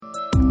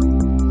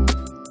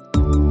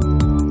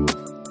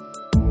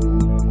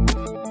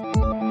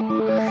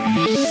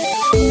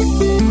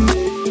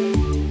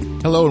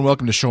and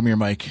welcome to Show Me Your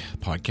Mic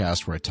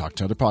podcast, where I talk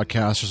to other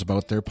podcasters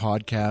about their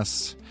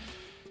podcasts.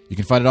 You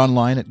can find it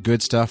online at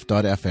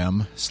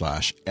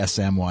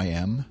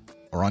goodstuff.fm/SMYM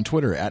or on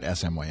Twitter at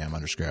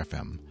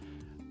SMYM_FM.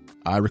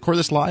 I record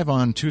this live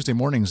on Tuesday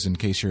mornings in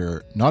case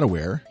you're not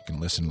aware. You can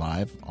listen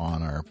live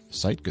on our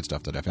site,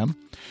 goodstuff.fm.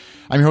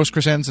 I'm your host,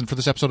 Chris Enns, and for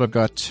this episode I've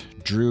got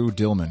Drew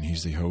Dillman.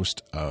 He's the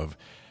host of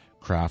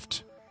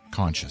Craft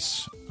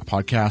Conscious, a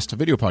podcast, a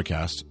video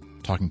podcast,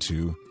 talking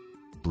to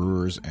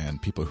brewers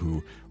and people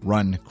who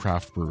run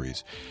craft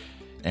breweries.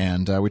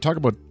 And we talk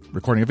about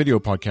recording a video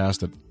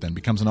podcast that then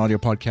becomes an audio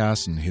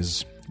podcast and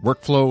his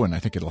workflow, and I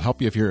think it'll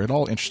help you if you're at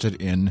all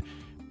interested in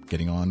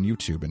getting on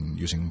YouTube and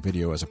using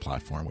video as a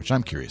platform, which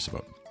I'm curious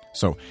about.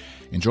 So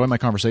enjoy my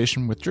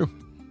conversation with Drew.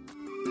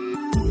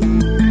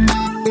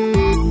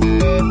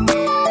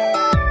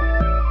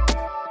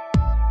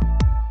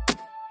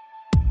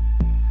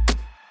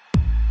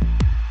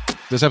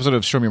 This episode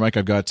of Show Me Your Mic,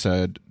 I've got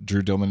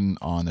Drew Dillman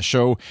on the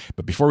show.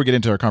 But before we get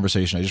into our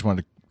conversation, I just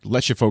wanted to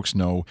let you folks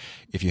know,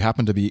 if you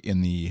happen to be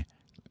in the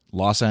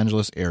Los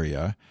Angeles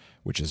area,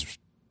 which is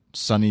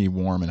sunny,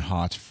 warm, and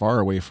hot, far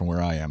away from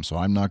where I am, so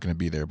I'm not going to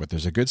be there, but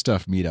there's a Good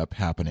Stuff meetup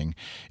happening.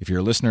 If you're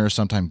a listener,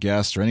 sometime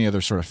guest, or any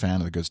other sort of fan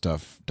of the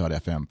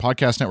goodstuff.fm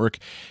podcast network,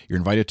 you're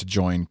invited to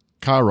join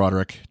Kyle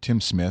Roderick, Tim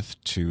Smith,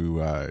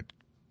 two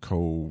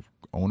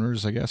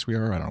co-owners, I guess we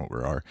are. I don't know what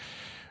we are.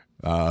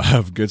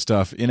 Of Good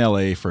Stuff in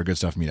LA for a Good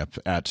Stuff meetup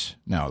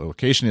now the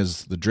location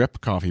is the Drip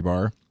Coffee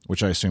Bar,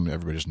 which I assume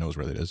everybody just knows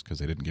where that is because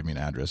they didn't give me an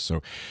address.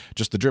 So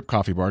just the Drip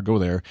Coffee Bar, go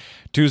there.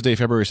 Tuesday,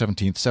 February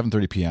 17th,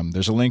 7:30 p.m.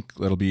 There's a link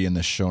that'll be in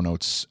the show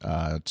notes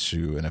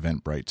to an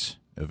Eventbrite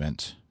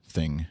event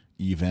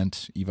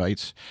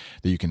that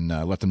you can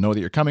let them know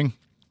that you're coming.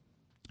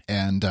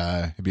 And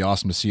it'd be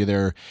awesome to see you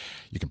there.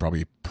 You can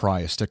probably pry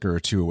a sticker or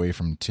two away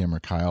from Tim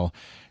or Kyle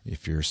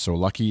if you're so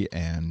lucky,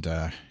 and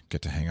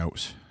get to hang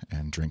out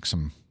and drink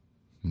some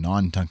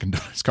non-Dunkin'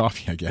 Donuts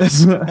coffee, I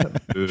guess, at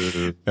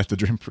the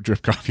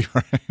Drip Coffee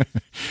Bar.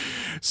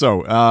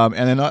 So, and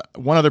then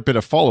one other bit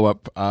of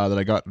follow-up that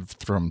I got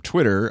from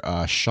Twitter,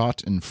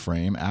 Shot and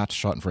Frame, at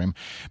Shot and Frame,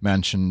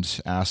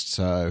 asked,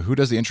 who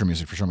does the intro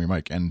music for Show Me Your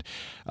Mic? And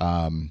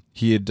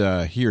he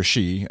or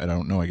she, I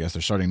don't know, I guess,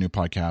 they're starting a new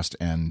podcast,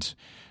 and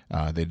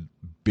they'd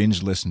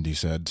binge listened, he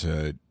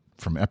said,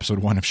 from episode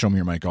 1 of Show Me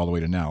Your Mic all the way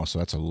to now. So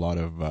that's a lot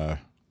of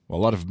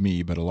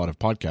me, but a lot of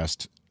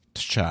podcast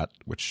chat,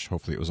 which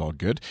hopefully it was all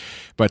good.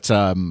 But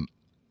the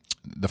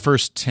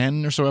first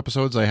 10 or so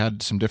episodes, I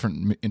had some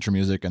different intro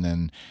music, and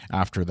then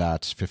after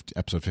that,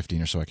 episode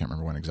 15 or so, I can't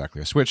remember when exactly,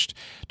 I switched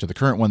to the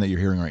current one that you're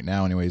hearing right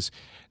now anyways.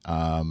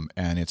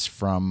 And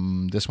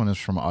this one is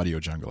from Audio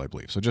Jungle, I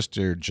believe. So just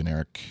your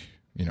generic,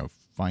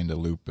 find a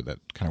loop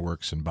that kind of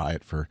works and buy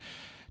it for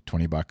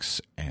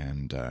 $20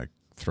 and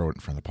throw it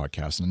in front of the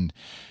podcast. And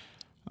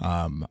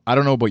I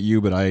don't know about you,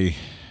 but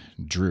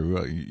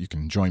Drew, you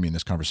can join me in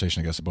this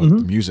conversation, I guess, about the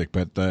music,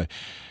 but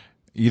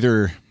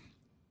either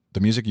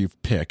the music you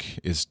pick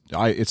it's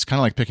kind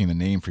of like picking the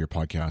name for your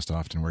podcast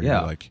often, where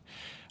you're like,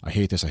 I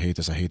hate this.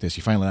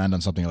 You finally land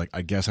on something, like,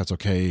 I guess that's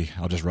okay,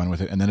 I'll just run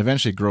with it. And then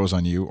eventually it grows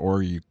on you,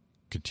 or you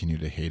continue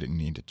to hate it and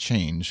need to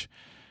change.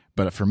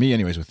 But for me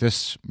anyways, with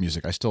this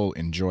music, I still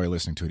enjoy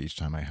listening to it each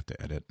time I have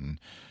to edit and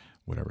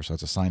whatever. So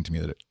that's a sign to me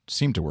that it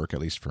seemed to work, at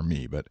least for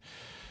me. But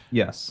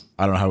yes,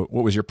 I don't know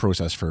what was your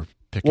process for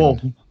picking?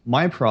 Well,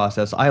 my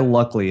process, I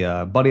luckily,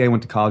 a buddy I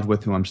went to college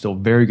with, who I'm still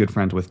very good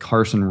friends with,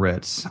 Carson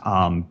Ritz,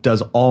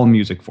 does all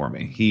music for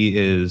me. He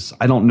is,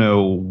 I don't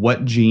know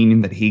what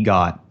gene that he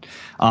got,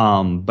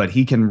 but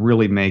he can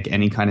really make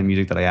any kind of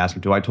music that I ask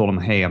him to. I told him,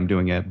 hey, I'm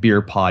doing a beer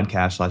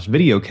podcast /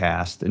 video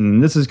cast,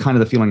 and this is kind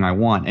of the feeling I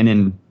want. And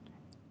in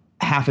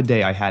half a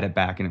day, I had it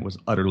back, and it was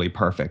utterly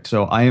perfect.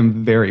 So I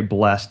am very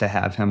blessed to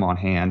have him on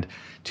hand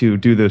to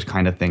do those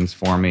kind of things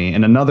for me.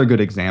 And another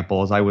good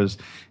example is I was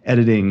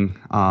editing,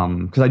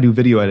 because I do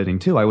video editing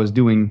too. I was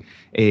doing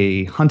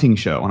a hunting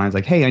show, and I was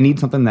like, hey, I need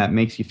something that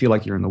makes you feel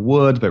like you're in the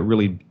woods, but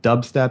really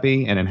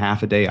dubsteppy. And in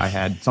half a day, I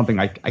had something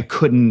I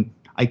couldn't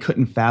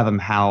fathom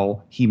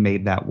how he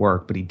made that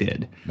work, but he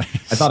did.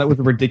 Nice. I thought it was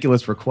a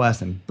ridiculous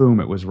request, and boom,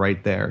 it was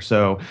right there.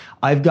 So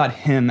I've got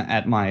him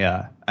at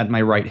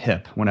my right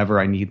hip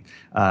whenever I need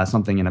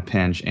something in a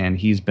pinch, and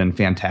he's been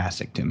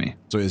fantastic to me.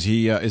 So is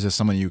he? Is this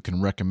someone you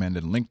can recommend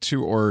and link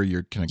to, or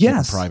you're kind of keep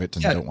it private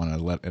and don't want to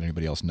let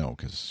anybody else know?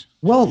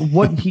 Well,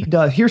 what he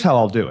does, here's how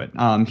I'll do it.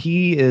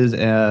 He is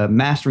a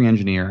mastering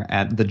engineer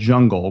at The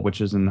Jungle,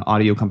 which is an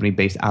audio company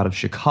based out of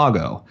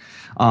Chicago.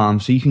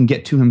 So you can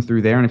get to him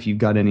through there, and if you've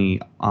got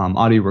any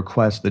audio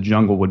requests, The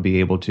Jungle would be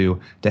able to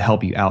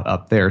help you out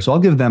up there. So I'll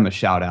give them a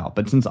shout out.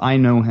 But since I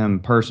know him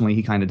personally,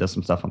 he kind of does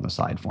some stuff on the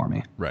side for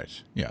me.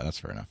 Right. Yeah, that's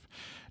fair enough.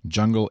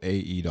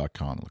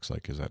 JungleAE.com looks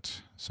like.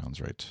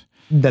 Sounds right?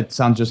 That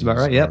sounds just about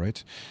right. Yeah.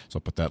 Right. So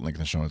I'll put that link in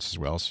the show notes as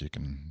well, so you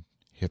can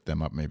hit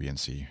them up maybe and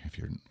see if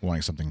you're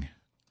wanting something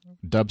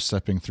dub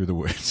stepping through the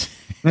woods.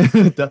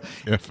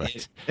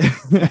 Effect.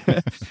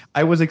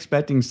 I was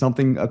expecting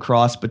something a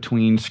cross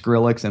between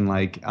Skrillex and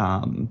like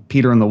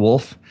Peter and the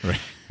Wolf,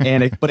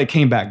 Right. but it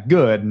came back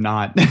good,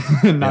 not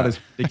as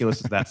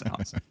ridiculous as that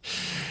sounds.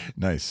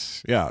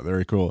 Nice. Yeah,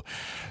 very cool.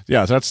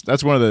 Yeah, so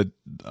that's one of the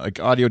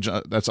like audio.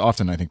 That's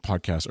often I think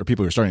podcasts or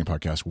people who are starting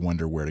podcasts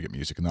wonder where to get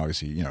music, and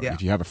obviously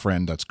if you have a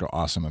friend that's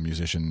awesome, a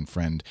musician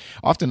friend.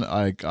 Often,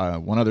 like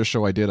one other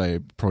show I did, I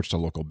approached a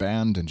local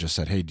band and just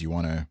said, "Hey, do you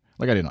want to?"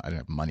 Like I didn't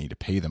have money to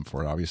pay them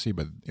for it, obviously,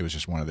 but it was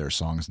just one of their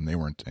songs, and they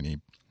weren't any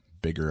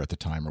bigger at the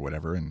time or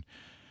whatever, and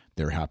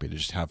they were happy to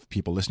just have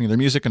people listening to their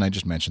music, and I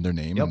just mentioned their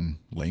name and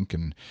link,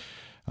 and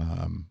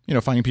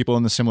finding people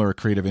in the similar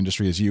creative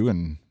industry as you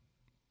and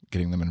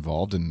getting them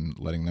involved and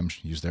letting them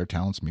use their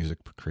talents, music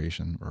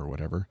creation or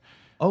whatever.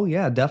 Oh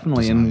yeah,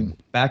 definitely. Design.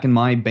 And back in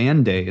my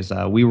band days,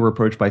 we were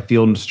approached by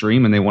Field and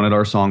Stream, and they wanted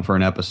our song for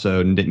an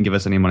episode and didn't give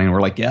us any money. And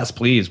we're like, yes,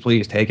 please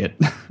take it.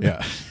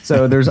 Yeah.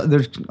 So there's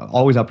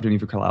always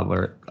opportunity for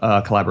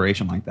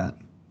collaboration like that.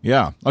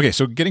 Yeah. Okay.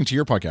 So getting to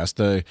your podcast,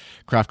 the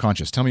Craft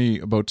Conscious. Tell me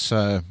about.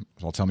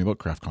 Tell me about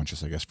Craft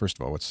Conscious. I guess first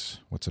of all, what's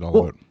it all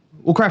about?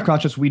 Well, Craft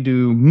Conscious, we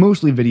do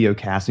mostly video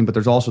casting, but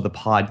there's also the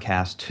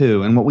podcast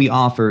too. And what we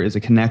offer is a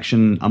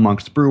connection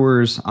amongst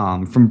brewers,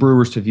 from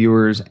brewers to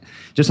viewers,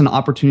 just an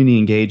opportunity to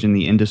engage in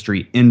the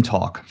industry in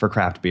talk for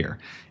craft beer.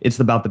 It's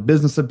about the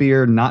business of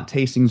beer, not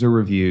tastings or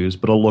reviews,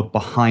 but a look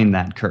behind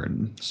that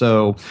curtain.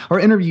 So our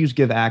interviews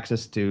give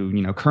access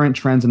to, current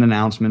trends and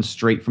announcements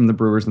straight from the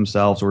brewers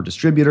themselves or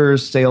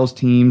distributors, sales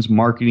teams,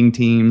 marketing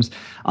teams,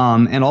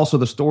 and also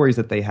the stories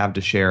that they have to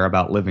share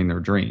about living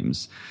their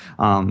dreams.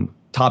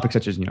 Topics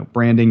such as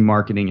branding,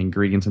 marketing,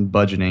 ingredients, and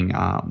budgeting,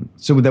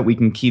 so that we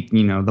can keep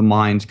the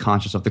minds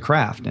conscious of the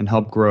craft and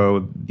help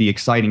grow the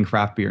exciting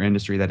craft beer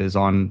industry that is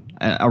on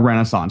a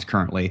renaissance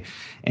currently,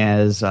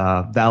 as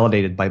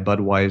validated by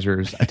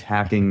Budweiser's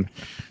attacking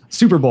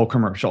Super Bowl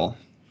commercial.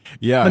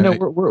 Yeah, but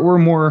no,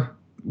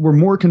 we're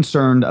more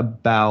concerned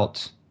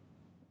about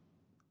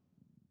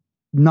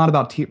not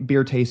about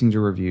beer tastings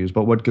or reviews,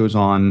 but what goes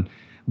on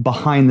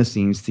behind the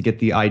scenes to get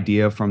the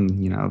idea from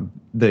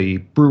the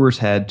brewer's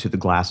head to the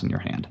glass in your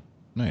hand.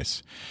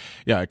 Nice.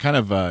 Yeah, it kind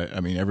of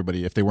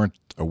everybody, if they weren't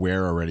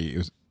aware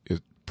already,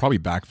 it probably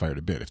backfired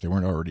a bit. If they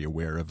weren't already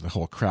aware of the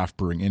whole craft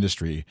brewing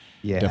industry,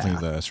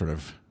 definitely the sort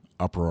of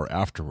uproar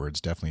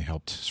afterwards definitely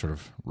helped sort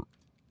of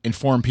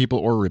inform people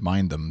or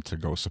remind them to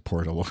go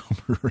support a local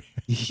brewery.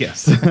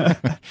 Yes.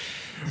 I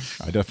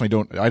definitely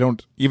don't I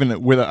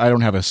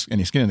don't have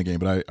any skin in the game,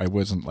 but I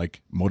wasn't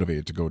like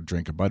motivated to go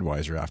drink a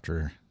Budweiser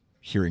after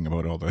hearing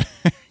about all the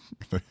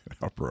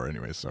uproar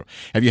anyway. So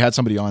have you had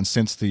somebody on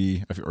since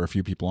or a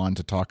few people on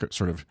to talk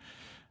sort of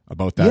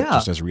about that,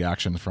 just as a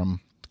reaction from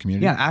the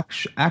community? Yeah,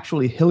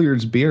 actually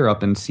Hilliard's Beer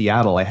up in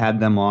Seattle, I had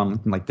them on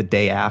like the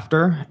day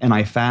after, and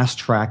I fast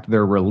tracked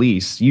their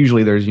release.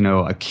 Usually there's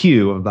a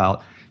queue of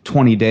about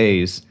 20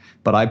 days,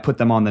 but I put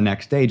them on the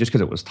next day just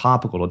because it was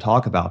topical to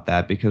talk about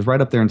that, because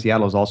right up there in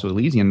Seattle is also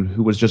Elysian,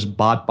 who was just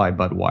bought by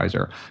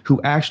Budweiser, who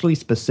actually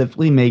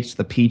specifically makes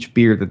the peach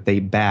beer that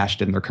they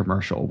bashed in their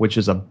commercial, which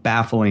is a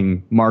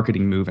baffling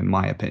marketing move in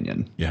my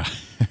opinion. Yeah.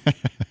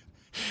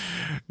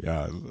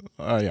 Yeah.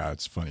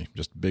 It's funny.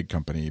 Just big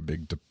company,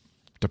 big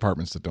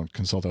departments that don't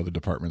consult other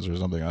departments or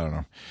something. I don't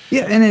know.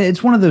 Yeah, and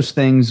it's one of those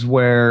things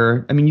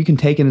where, you can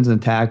take it as an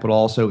attack, but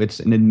also it's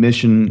an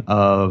admission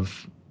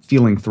of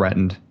feeling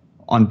threatened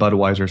on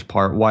Budweiser's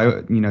part.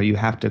 Why, you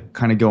have to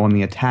kind of go on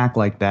the attack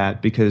like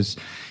that, because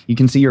you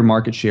can see your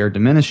market share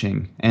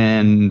diminishing.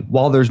 And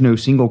while there's no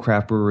single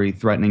craft brewery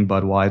threatening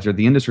Budweiser,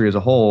 the industry as a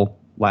whole,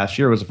 last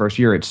year was the first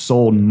year it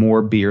sold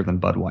more beer than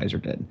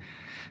Budweiser did.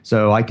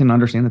 So I can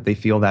understand that they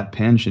feel that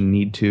pinch and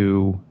need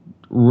to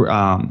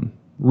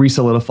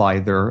re-solidify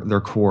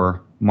their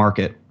core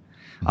market,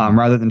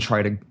 rather than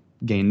try to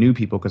gain new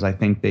people, because I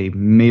think they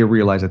may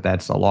realize that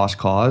that's a lost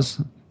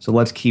cause. So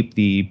let's keep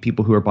the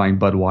people who are buying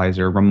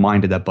Budweiser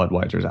reminded that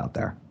Budweiser's out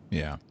there.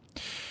 Yeah.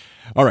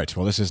 All right.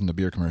 Well, this isn't a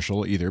beer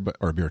commercial either,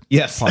 or a beer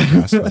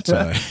podcast.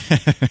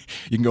 But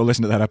you can go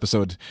listen to that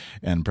episode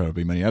and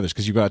probably many others,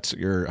 because you got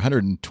your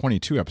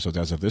 122 episodes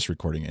as of this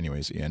recording,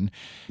 anyways. In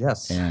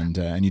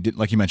and you did,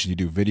 like you mentioned, you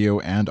do video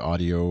and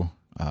audio.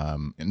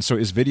 And so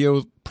is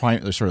video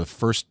sort of the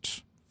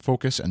first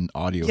focus and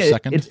audio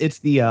second? It's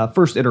the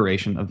first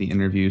iteration of the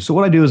interview. So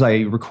what I do is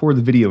I record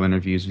the video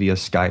interviews via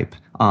Skype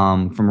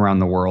from around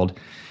the world.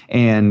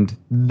 And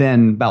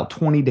then about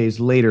 20 days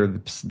later,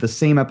 the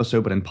same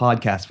episode, but in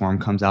podcast form,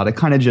 comes out. It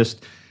kind of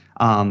just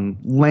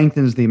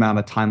lengthens the amount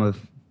of time of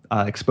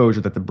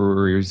exposure that the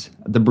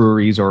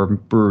breweries or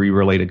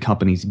brewery-related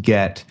companies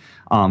get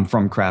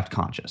from Craft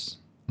Conscious.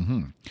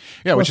 Mm-hmm.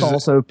 Yeah, which is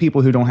also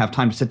people who don't have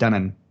time to sit down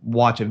and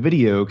watch a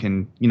video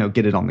can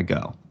get it on the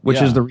go,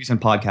 which is the reason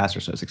podcasts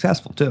are so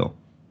successful too.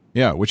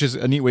 Yeah, which is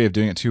a neat way of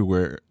doing it too,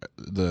 where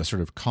the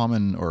sort of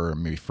common or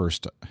maybe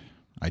first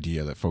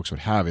idea that folks would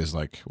have is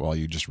like, well,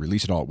 you just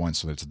release it all at once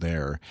so that it's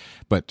there.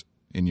 But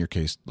in your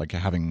case, like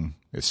having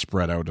it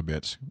spread out a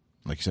bit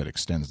like you said,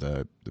 extends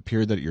the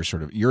period that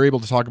you're able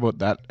to talk about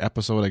that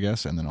episode, I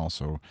guess, and then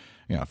also,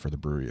 for the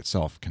brewery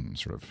itself can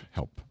sort of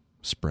help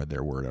spread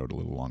their word out a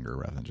little longer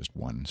rather than just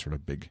one sort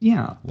of big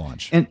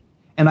launch. And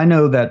I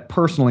know that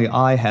personally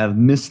I have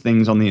missed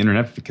things on the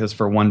internet because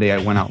for one day I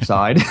went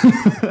outside.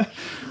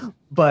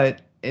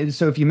 But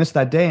so if you miss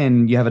that day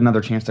and you have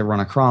another chance to run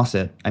across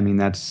it, I mean,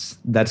 that's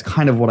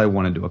kind of what I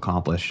wanted to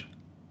accomplish.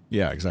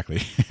 Yeah,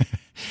 exactly.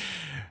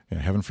 Yeah,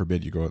 heaven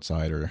forbid you go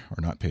outside or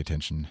not pay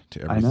attention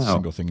to every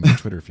single thing in your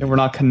Twitter feed. And we're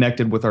not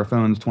connected with our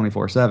phones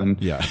 24/7.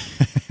 Yeah,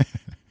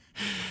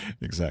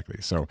 exactly.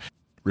 So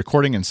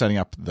recording and setting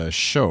up the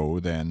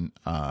show, then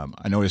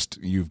I noticed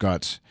you've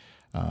got,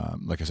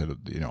 like I said,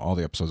 all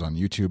the episodes on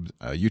YouTube,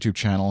 YouTube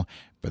channel,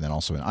 but then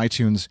also in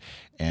iTunes.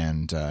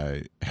 And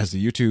has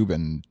the YouTube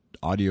and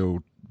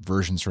audio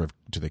version sort of,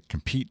 do they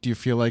compete, do you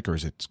feel like, or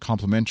is it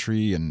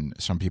complementary and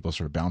some people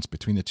sort of bounce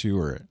between the two,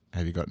 or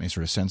have you got any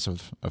sort of sense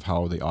of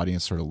how the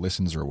audience sort of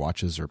listens or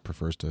watches or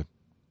prefers to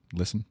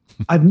listen?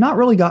 I've not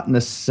really gotten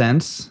a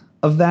sense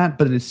of that,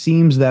 but it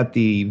seems that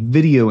the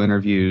video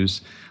interviews,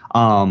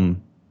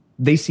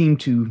 they seem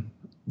to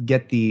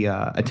get the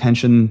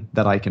attention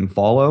that I can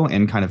follow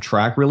and kind of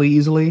track really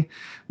easily.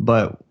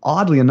 But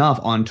oddly enough,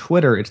 on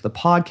Twitter, it's the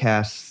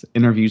podcast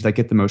interviews that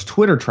get the most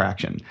Twitter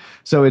traction.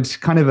 So it's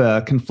kind of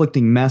a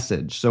conflicting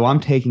message. So I'm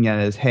taking it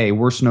as, hey,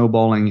 we're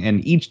snowballing,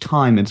 and each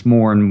time it's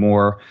more and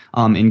more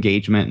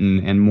engagement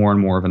and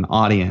more of an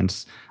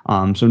audience.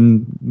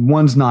 So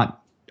one's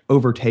not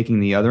overtaking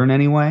the other in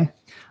any way.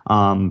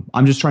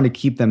 I'm just trying to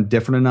keep them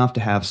different enough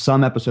to have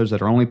some episodes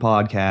that are only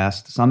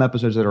podcast, some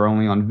episodes that are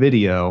only on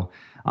video,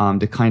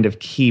 to kind of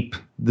keep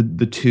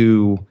the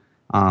two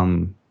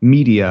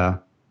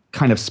media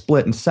kind of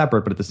split and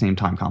separate, but at the same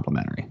time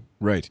complementary.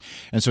 Right.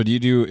 And so is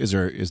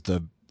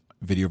the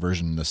video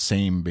version the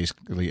same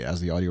basically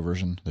as the audio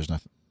version? There's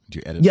nothing, do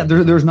you edit? Yeah,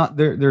 there's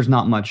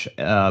not much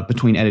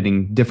between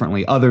editing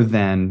differently other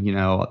than,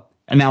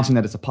 announcing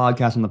that it's a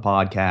podcast on the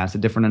podcast, a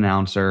different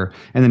announcer,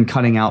 and then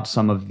cutting out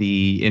some of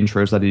the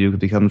intros that I do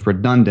becomes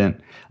redundant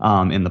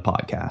in the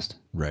podcast.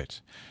 Right.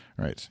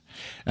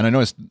 And I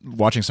noticed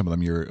watching some of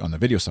them, you're on the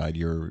video side,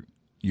 you're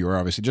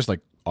obviously just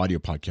like audio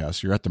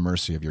podcasts, you're at the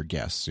mercy of your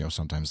guests.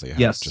 Sometimes they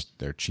have just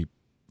their cheap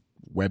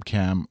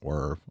webcam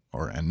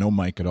and no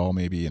mic at all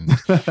maybe. And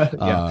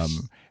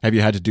have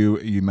you had to do,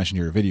 you mentioned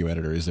you're a video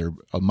editor, is there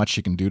much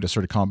you can do to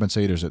sort of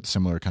compensate, or is it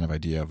similar kind of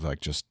idea of like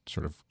just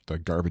sort of the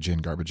garbage in,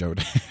 garbage out,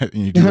 and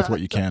you do with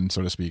what you can,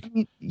 so to speak?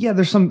 Yeah,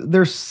 there's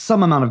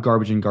some amount of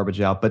garbage in,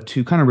 garbage out, but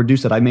to kind of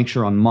reduce it, I make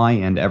sure on my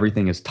end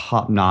everything is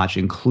top notch,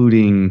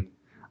 including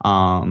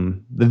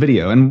the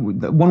video.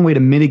 And one way to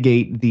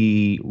mitigate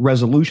the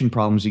resolution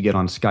problems you get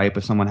on Skype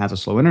if someone has a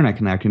slow internet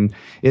connection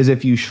is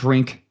if you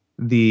shrink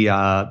the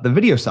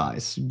video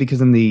size, because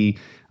then the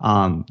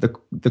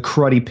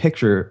cruddy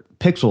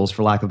pixels,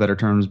 for lack of better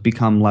terms,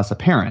 become less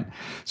apparent.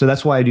 So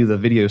that's why I do the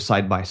video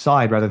side by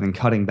side rather than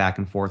cutting back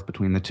and forth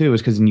between the two, is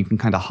because then you can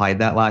kind of hide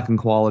that lack in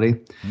quality.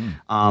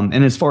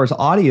 And as far as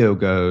audio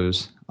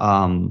goes,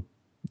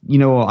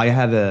 I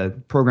have a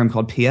program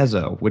called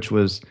Piezo, which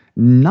was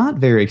not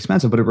very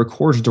expensive, but it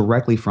records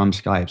directly from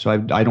Skype. So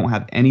I don't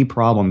have any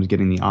problems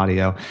getting the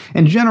audio.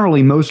 And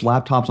generally, most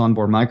laptops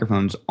onboard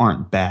microphones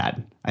aren't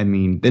bad. I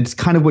mean, it's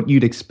kind of what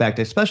you'd expect,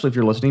 especially if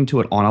you're listening to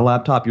it on a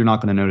laptop. You're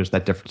not going to notice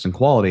that difference in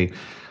quality.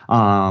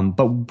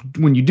 But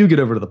when you do get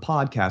over to the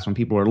podcast, when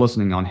people are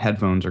listening on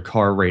headphones or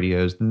car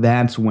radios,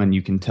 that's when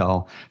you can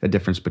tell the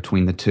difference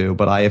between the two.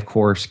 But I, of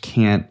course,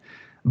 can't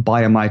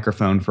buy a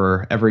microphone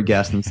for every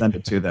guest and send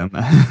it to them,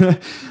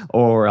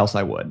 or else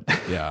I would.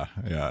 Yeah,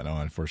 no,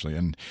 unfortunately.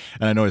 And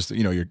I noticed,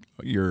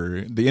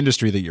 you're the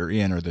industry that you're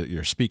in, or that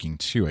you're speaking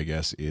to, I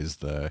guess, is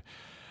the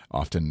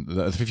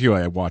few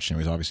I watch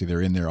anyways, obviously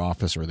they're in their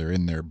office or they're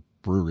in their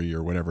brewery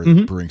or whatever,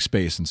 brewing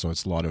space, and so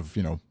it's a lot of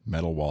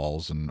metal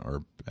walls and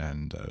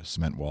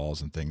cement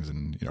walls and things,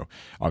 and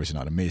obviously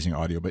not amazing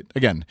audio, but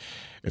again,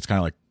 it's kind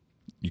of like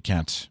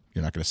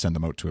you're not going to send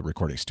them out to a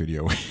recording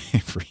studio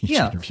for each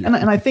interview. And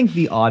I think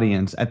the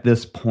audience at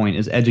this point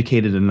is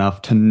educated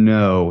enough to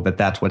know that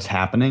that's what's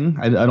happening.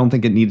 I don't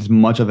think it needs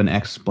much of an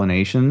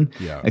explanation,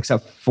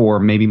 except for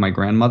maybe my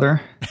grandmother.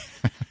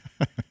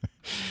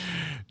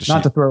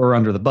 Not to throw her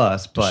under the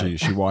bus, but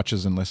she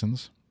watches and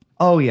listens.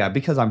 Oh yeah,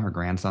 because I'm her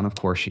grandson. Of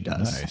course she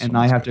does, nice. And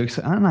I have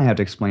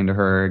to explain to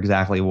her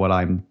exactly what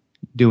I'm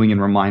doing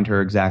and remind her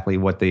exactly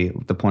what the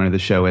point of the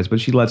show is. But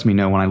she lets me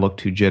know when I look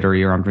too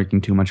jittery or I'm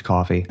drinking too much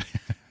coffee.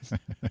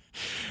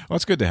 Well,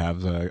 it's good to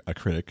have a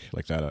critic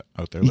like that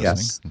out there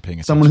listening and paying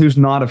attention. Someone who's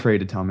not afraid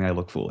to tell me I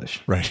look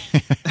foolish. Right,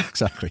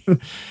 exactly.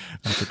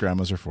 That's what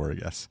grandmas are for, I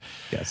guess.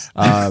 Yes.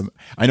 I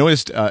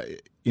noticed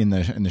in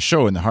the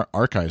show, in the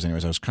archives,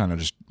 anyways, I was kind of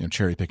just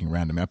cherry picking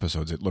random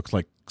episodes. It looked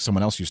like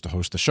someone else used to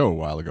host the show a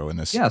while ago. And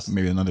this,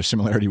 maybe another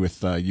similarity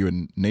with you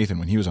and Nathan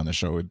when he was on the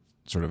show. It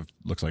sort of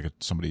looks like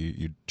somebody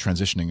you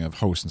transitioning of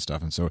hosts and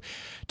stuff. And so,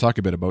 talk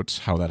a bit about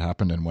how that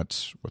happened and what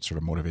sort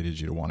of motivated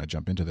you to want to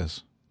jump into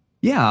this.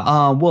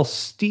 Yeah, well,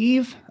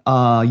 Steve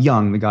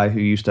Young, the guy who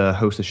used to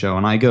host the show,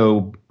 and I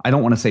don't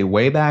want to say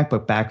way back,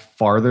 but back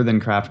farther than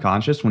Craft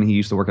Conscious when he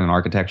used to work in an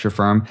architecture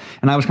firm.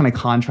 And I was kind of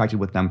contracted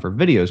with them for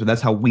videos. So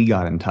that's how we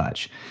got in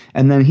touch.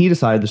 And then he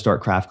decided to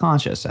start Craft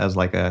Conscious as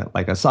like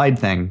a side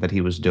thing that he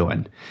was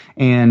doing.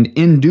 And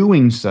in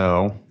doing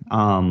so,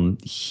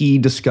 he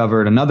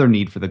discovered another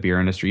need for the beer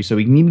industry, so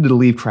he needed to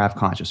leave Craft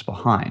Conscious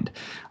behind.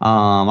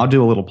 I'll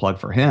do a little plug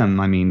for him.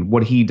 I mean,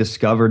 what he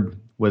discovered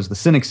was the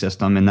Cynic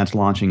system, and that's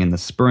launching in the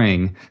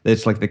spring.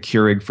 It's like the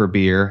Keurig for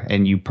beer,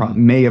 and you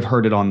may have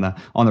heard it on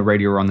the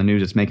radio or on the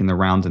news. It's making the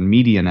rounds in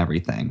media and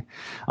everything.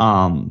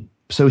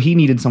 So he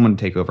needed someone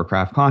to take over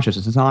Craft Conscious.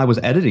 And since I was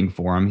editing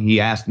for him, he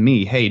asked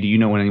me, "Hey, do you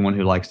know anyone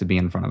who likes to be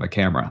in front of a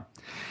camera?"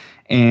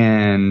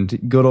 And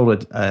good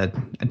old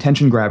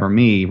attention grabber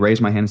me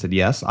raised my hand and said,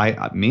 "Yes,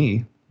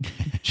 me."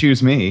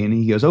 Choose me. And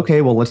he goes,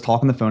 "Okay, well, let's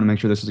talk on the phone and make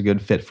sure this is a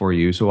good fit for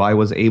you." So I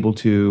was able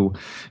to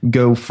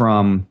go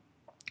from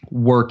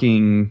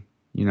working,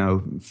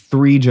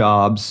 3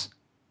 jobs,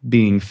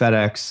 being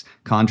FedEx,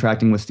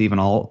 contracting with Steve and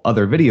all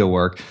other video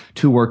work,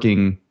 to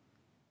working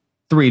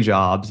 3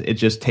 jobs. It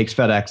just takes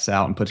FedEx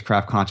out and puts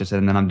Craft Conscious in,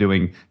 and then I'm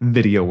doing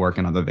video work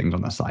and other things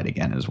on the side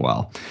again as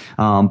well.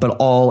 But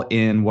all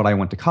in what I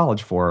went to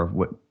college for,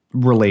 what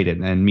related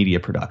and media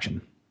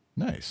production.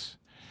 Nice.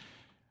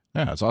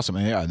 Yeah, it's awesome.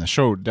 And the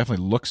show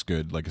definitely looks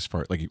good. Like, as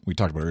far like we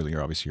talked about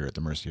earlier, obviously you're at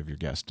the mercy of your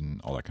guest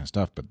and all that kind of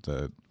stuff.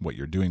 But what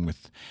you're doing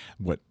with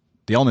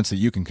the elements that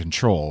you can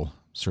control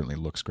certainly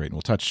looks great.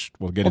 And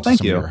we'll get into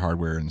some of your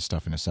hardware and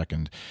stuff in a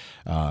second.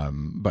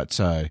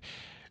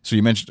 So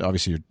you mentioned,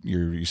 obviously,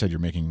 you said you're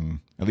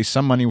making at least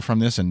some money from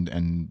this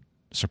and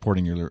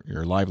supporting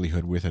your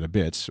livelihood with it a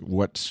bit.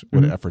 What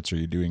efforts are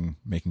you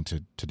making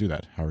to do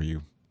that? How are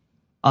you?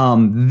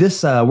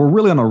 We're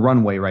really on a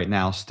runway right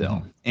now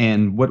still.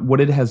 And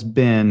what it has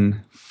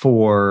been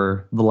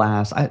for the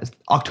last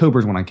October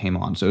is when I came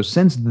on. So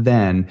since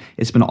then,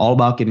 it's been all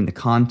about getting the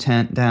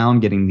content down,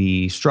 getting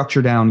the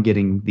structure down,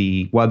 getting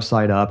the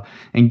website up,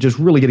 and just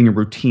really getting a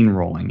routine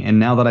rolling. And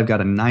now that I've got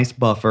a nice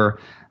buffer,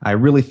 I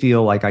really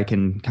feel like I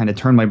can kind of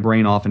turn my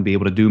brain off and be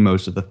able to do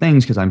most of the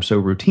things because I'm so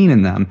routine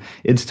in them.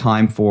 It's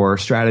time for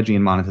strategy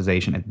and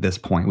monetization at this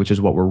point, which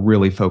is what we're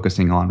really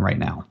focusing on right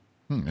now.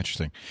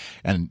 Interesting.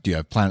 And do you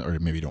have plans, or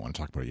maybe you don't want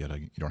to talk about it yet,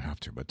 you don't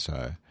have to, but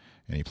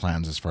any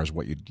plans as far as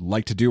what you'd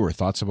like to do or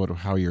thoughts about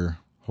how you're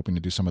hoping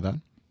to do some of that?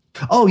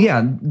 Oh,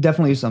 yeah,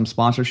 definitely some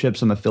sponsorship,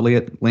 some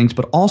affiliate links,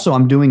 but also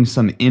I'm doing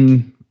some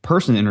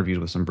in-person interviews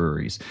with some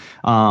breweries.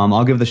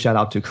 I'll give the shout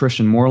out to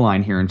Christian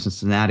Moerlein here in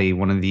Cincinnati,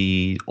 one of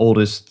the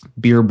oldest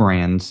beer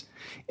brands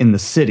in the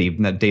city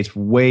that dates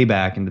way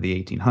back into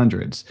the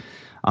 1800s.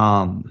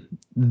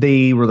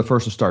 They were the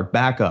first to start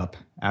back up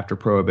after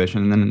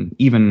Prohibition, and then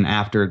even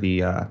after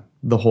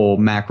the whole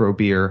macro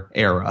beer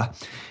era.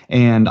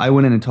 And I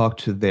went in and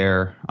talked to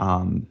their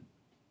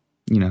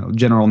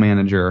general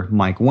manager,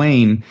 Mike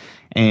Wayne,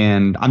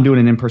 and I'm doing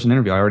an in-person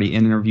interview. I already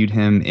interviewed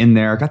him in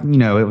there.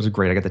 It was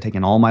great. I got to take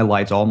in all my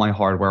lights, all my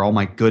hardware, all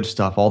my good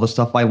stuff, all the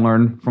stuff I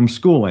learned from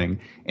schooling,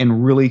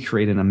 and really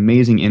create an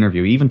amazing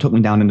interview. He even took me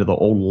down into the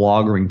old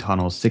logering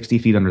tunnels 60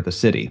 feet under the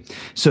city.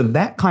 So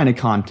that kind of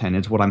content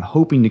is what I'm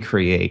hoping to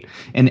create.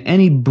 And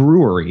any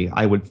brewery,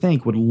 I would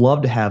think, would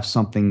love to have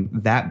something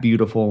that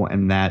beautiful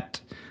and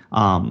that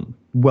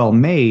well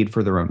made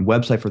for their own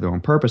website, for their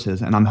own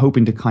purposes. And I'm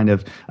hoping to kind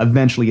of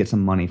eventually get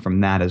some money from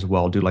that as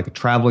well, do like a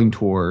traveling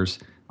tours,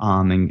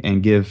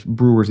 and give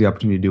brewers the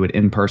opportunity to do it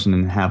in person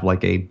and have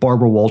like a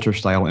Barbara Walters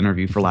style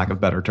interview, for lack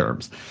of better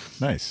terms.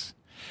 Nice.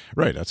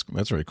 Right. That's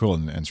very cool.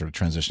 And sort of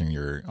transitioning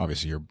your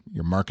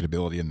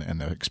marketability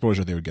and the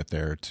exposure they would get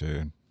there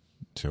to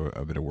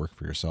a bit of work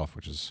for yourself,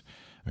 which is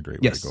a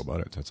great way to go about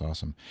it. That's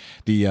awesome.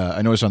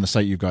 I noticed on the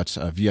site you've got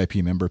a VIP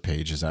member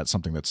page. Is that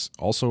something that's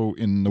also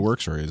in the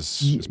works, or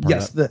is part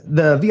of that?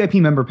 The VIP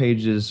member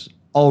page is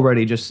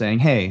already just saying,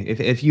 hey,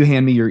 if you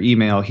hand me your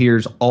email,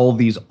 here's all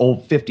these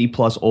old 50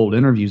 plus old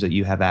interviews that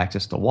you have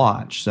access to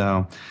watch.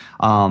 So,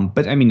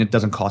 but I mean, it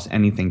doesn't cost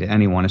anything to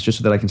anyone. It's just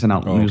so that I can send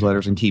out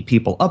newsletters and keep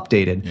people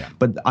updated. Yeah.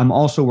 But I'm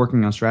also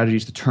working on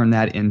strategies to turn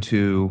that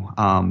into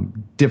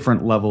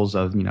different levels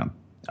of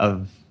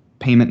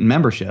payment and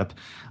membership,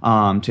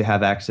 to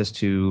have access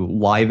to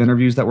live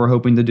interviews that we're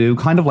hoping to do,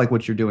 kind of like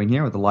what you're doing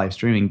here with the live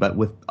streaming, but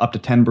with up to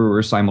 10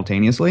 brewers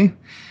simultaneously,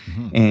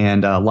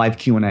 and live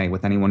Q&A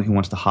with anyone who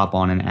wants to hop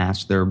on and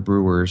ask their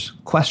brewers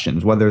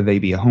questions, whether they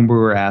be a home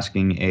brewer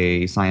asking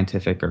a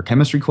scientific or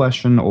chemistry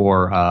question,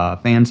 or a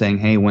fan saying,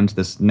 hey, when's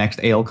this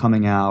next ale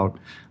coming out?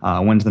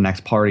 When's the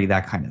next party?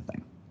 That kind of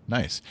thing.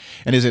 Nice.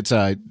 And is it,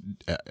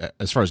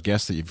 as far as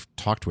guests that you've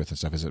talked with and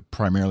stuff, is it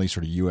primarily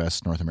sort of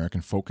U.S., North American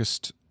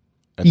focused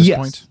at this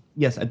point?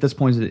 Yes, at this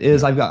point it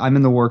is. I'm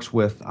in the works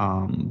with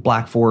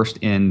Black Forest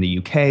in the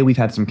UK. We've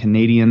had some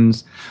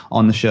Canadians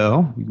on the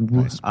show.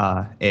 Nice.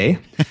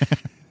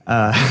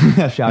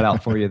 Shout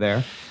out for you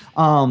there.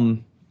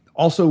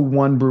 Also,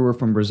 one brewer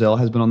from Brazil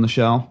has been on the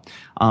show.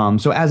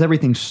 So as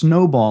everything's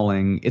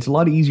snowballing, it's a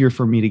lot easier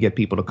for me to get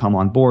people to come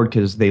on board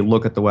because they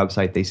look at the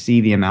website, they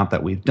see the amount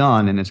that we've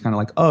done, and it's kind of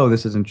like, oh,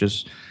 this isn't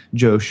just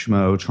Joe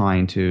Schmo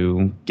trying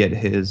to get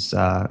his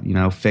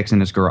fix in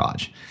his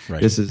garage.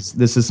 Right. This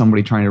is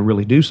somebody trying to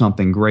really do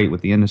something great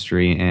with the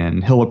industry,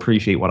 and he'll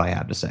appreciate what I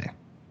have to say.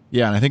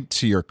 Yeah, and I think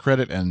to your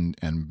credit, and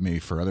maybe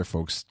for other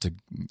folks to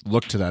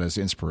look to that as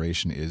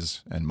inspiration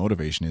and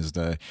motivation is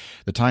the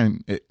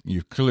time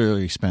you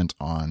clearly spent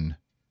on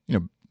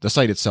the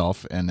site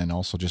itself, and then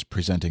also just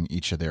presenting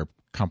each of their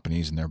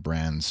companies and their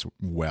brands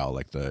well,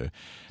 like the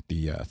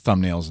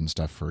thumbnails and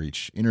stuff for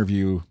each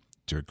interview.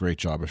 Do a great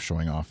job of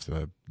showing off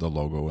the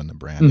logo and the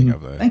branding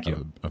of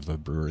the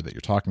brewer that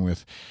you're talking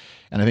with,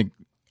 and I think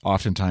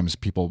oftentimes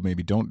people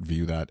maybe don't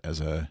view that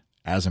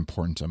as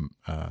important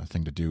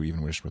thing to do,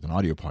 even with an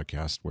audio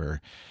podcast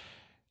where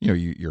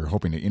you're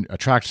hoping to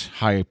attract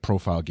high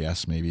profile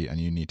guests maybe,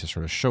 and you need to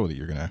sort of show that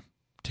you're going to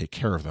take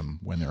care of them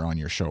when they're on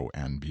your show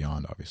and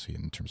beyond, obviously,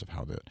 in terms of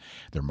how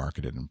they're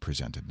marketed and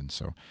presented. And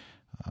so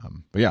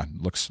but yeah,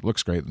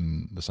 looks great,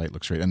 and the site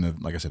looks great,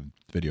 and like I said,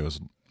 videos,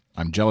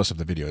 I'm jealous of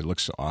the video. It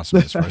looks awesome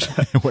as far as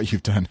what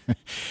you've done. And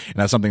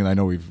that's something that I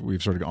know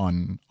we've sort of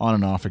on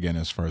and off again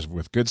as far as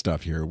with Good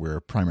Stuff here. We're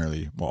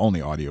primarily,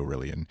 only audio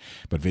really,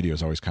 but video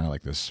is always kind of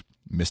like this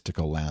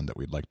mystical land that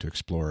we'd like to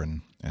explore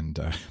and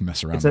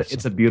mess around with.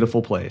 It's a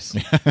beautiful place.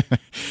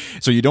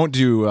 So you don't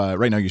do,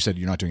 right now you said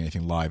you're not doing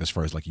anything live as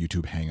far as like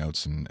YouTube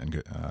Hangouts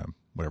and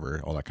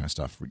whatever, all that kind of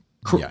stuff.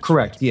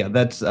 Correct. Yeah,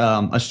 that's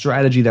a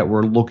strategy that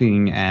we're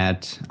looking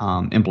at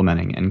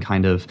implementing and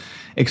kind of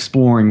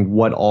exploring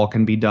what all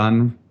can be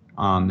done.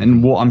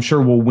 And I'm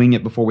sure we'll wing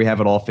it before we have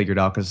it all figured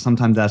out, because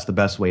sometimes that's the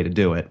best way to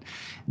do it.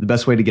 The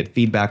best way to get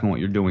feedback on what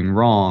you're doing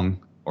wrong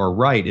or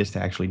right is to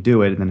actually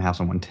do it and then have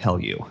someone tell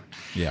you.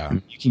 Yeah.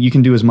 You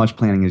can do as much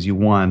planning as you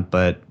want,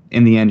 but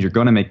in the end, you're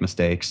going to make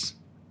mistakes.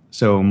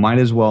 So might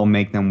as well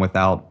make them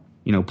without,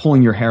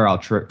 pulling your hair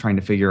out trying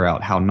to figure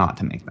out how not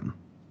to make them.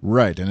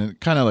 Right. And it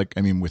kind of like,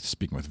 with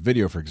speaking with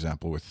video, for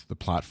example, with the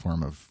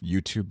platform of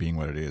YouTube being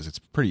what it is, it's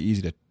pretty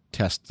easy to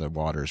test the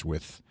waters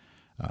with,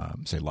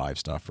 say, live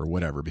stuff or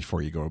whatever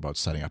before you go about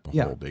setting up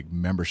a whole big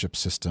membership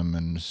system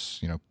and,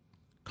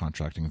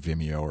 contracting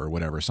Vimeo or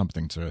whatever,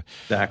 something to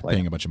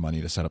paying a bunch of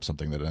money to set up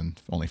something that then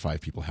only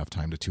 5 people have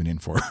time to tune in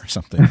for or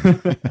something,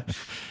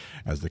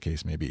 as the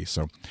case may be.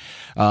 So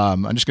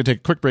I'm just going to take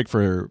a quick break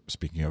for,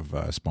 speaking of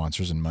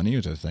sponsors and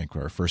money, to thank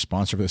our first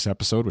sponsor for this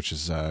episode, which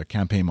is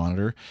Campaign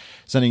Monitor.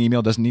 Sending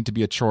email doesn't need to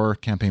be a chore.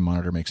 Campaign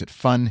Monitor makes it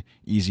fun,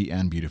 easy,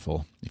 and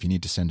beautiful. If you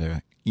need to send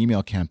an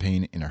email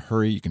campaign in a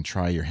hurry, you can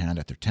try your hand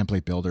at their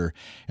template builder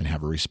and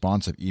have a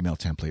responsive email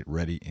template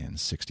ready in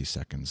 60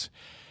 seconds.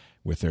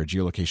 With their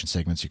geolocation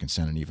segments, you can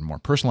send an even more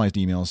personalized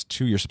emails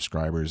to your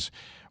subscribers,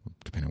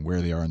 depending on where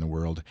they are in the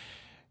world.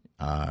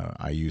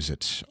 I use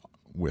it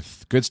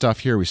with Good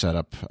Stuff here. We set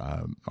up,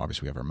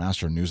 obviously we have our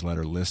master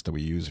newsletter list that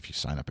we use. If you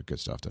sign up at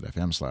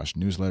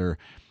goodstuff.fm/newsletter,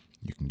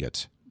 you can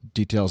get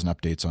details and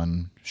updates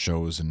on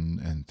shows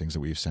and things that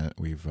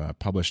we've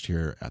published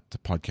here at the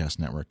podcast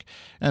network,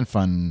 and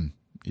fun,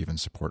 even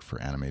support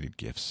for animated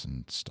GIFs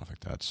and stuff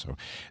like that. So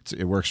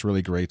it works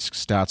really great.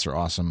 Stats are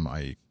awesome.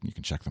 You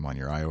can check them on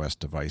your iOS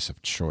device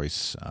of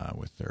choice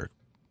with their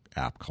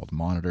app called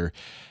Monitor,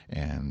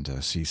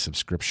 and see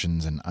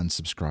subscriptions and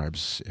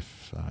unsubscribes.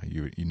 If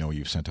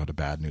you've sent out a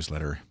bad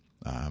newsletter,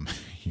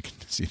 you can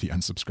see the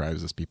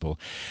unsubscribes as people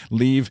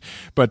leave.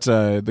 But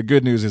the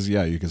good news is,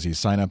 you can see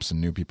signups,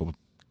 and new people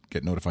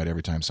get notified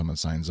every time someone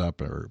signs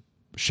up or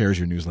shares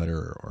your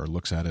newsletter or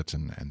looks at it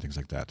and things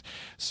like that.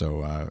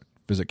 So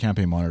visit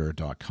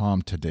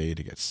campaignmonitor.com today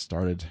to get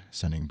started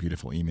sending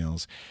beautiful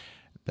emails.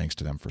 Thanks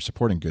to them for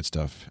supporting Good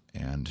Stuff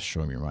and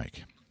Show Me Your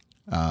Mic.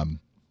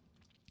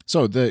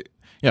 So the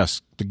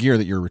gear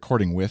that you're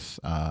recording with,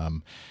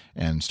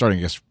 and starting,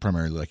 I guess,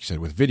 primarily, like you said,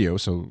 with video.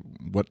 So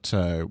what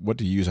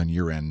do you use on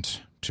your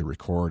end to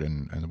record,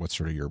 and what's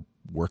sort of your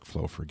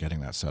workflow for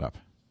getting that set up?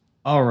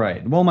 All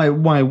right. Well, my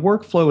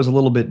workflow is a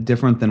little bit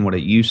different than what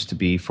it used to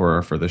be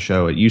for the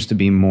show. It used to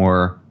be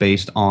more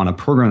based on a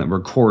program that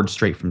records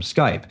straight from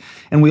Skype.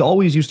 And we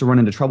always used to run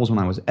into troubles when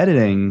I was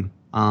editing.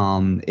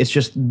 It's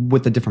just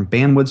with the different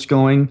bandwidths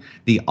going,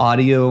 the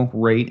audio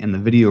rate and the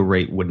video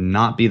rate would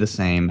not be the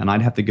same. And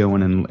I'd have to go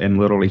in and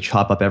literally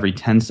chop up every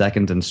 10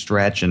 seconds and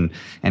stretch and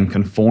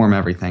conform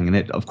everything.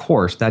 And of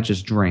course, that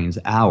just drains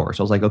hours.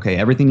 So I was like, okay,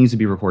 everything needs to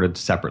be recorded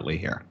separately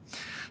here.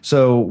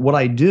 So what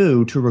I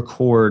do to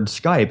record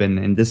Skype,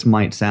 and this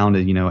might sound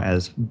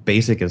as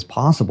basic as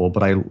possible,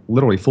 but I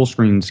literally full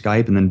screen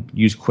Skype and then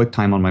use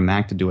QuickTime on my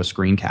Mac to do a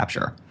screen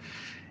capture.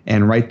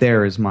 And right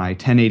there is my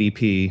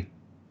 1080p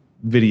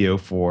video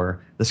for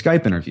the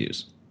Skype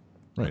interviews.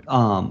 Right.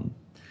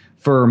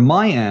 For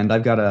my end,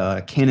 I've got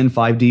a Canon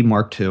 5D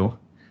Mark II,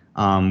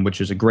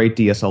 which is a great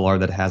DSLR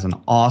that has an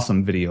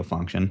awesome video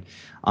function.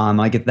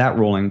 I get that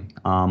rolling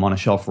on a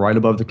shelf right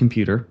above the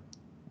computer,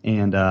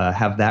 and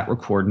have that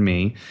record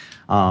me.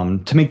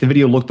 To make the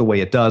video look the way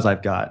it does,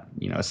 I've got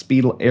a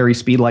ARRI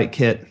Speedlight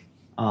kit,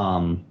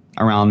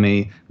 around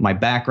me. My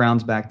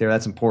background's back there.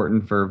 That's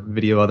important for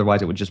video.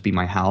 Otherwise, it would just be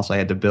my house. I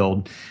had to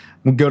go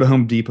to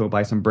Home Depot,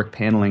 buy some brick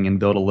paneling, and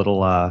build a little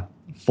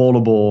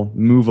foldable,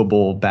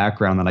 movable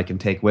background that I can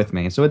take with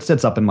me. So it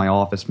sits up in my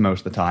office most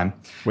of the time,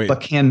 but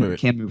can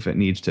move if it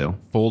needs to.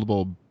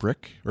 Foldable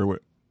brick or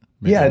what?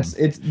 Maybe Yeah,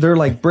 they're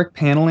like brick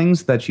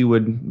panelings that you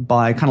would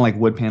buy, kind of like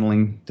wood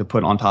paneling to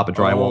put on top of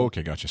drywall. Oh,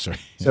 okay, gotcha. Sorry.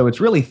 So it's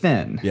really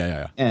thin.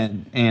 Yeah.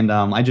 And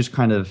I just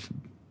kind of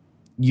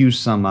use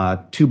some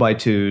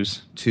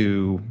 2x2s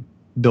to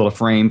build a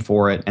frame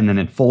for it, and then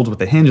it folds with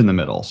a hinge in the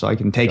middle, so I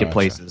can take it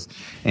places.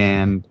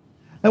 And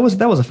that was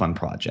a fun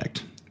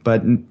project,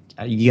 but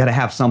you got to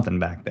have something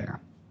back there.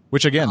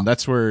 Which again,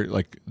 that's where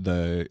like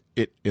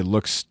it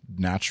looks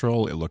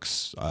natural, it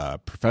looks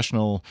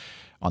professional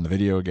on the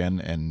video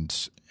again,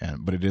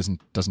 but it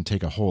doesn't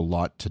take a whole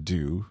lot to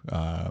do.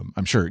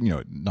 I'm sure,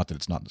 not that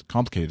it's not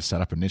complicated to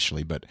set up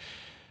initially, but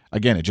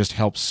again, it just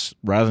helps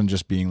rather than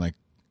just being like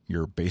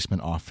your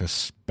basement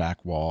office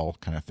back wall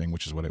kind of thing,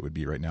 which is what it would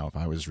be right now if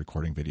I was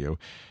recording video.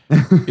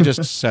 It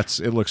just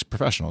it looks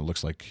professional. It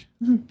looks like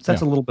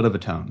sets a little bit of a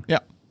tone. Yeah.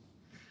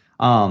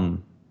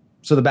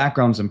 So the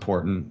background's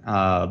important.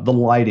 The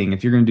lighting,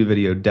 if you're going to do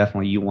video,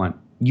 definitely you want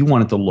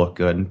it to look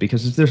good,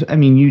 because if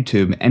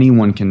YouTube,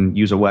 anyone can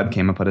use a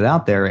webcam and put it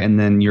out there, and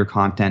then your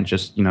content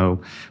just,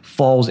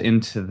 falls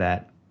into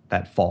that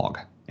fog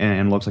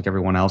and looks like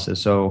everyone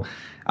else's. So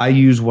I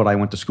use what I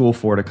went to school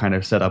for to kind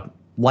of set up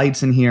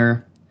lights in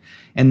here.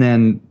 And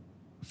then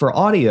for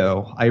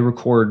audio, I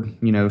record,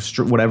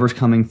 whatever's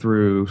coming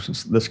through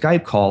the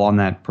Skype call on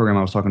that program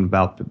I was talking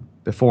about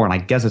before, and I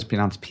guess it's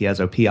pronounced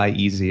Piezo,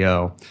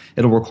 Piezo.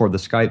 It'll record the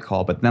Skype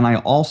call, but then I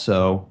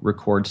also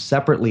record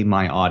separately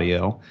my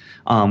audio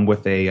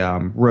with a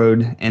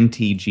Rode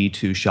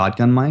NT-G2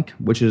 shotgun mic,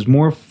 which is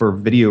more for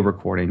video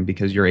recording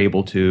because you're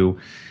able to,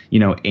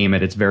 aim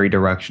it. It's very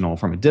directional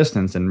from a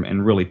distance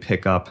and really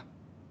pick up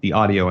the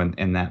audio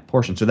in that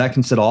portion. So that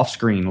can sit off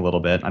screen a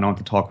little bit. I don't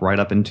have to talk right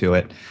up into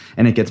it,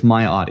 and it gets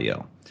my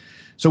audio.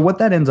 So what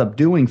that ends up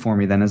doing for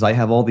me then is I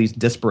have all these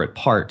disparate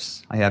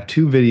parts. I have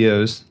 2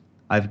 videos,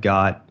 I've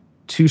got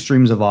 2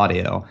 streams of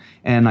audio,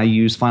 and I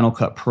use Final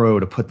Cut Pro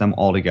to put them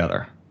all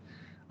together.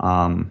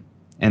 And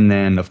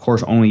then, of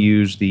course, only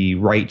use the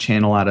right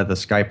channel out of the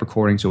Skype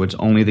recording, so it's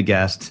only the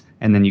guest,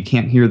 and then you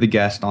can't hear the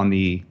guest on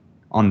the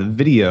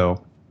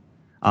video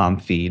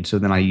feed. So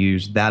then I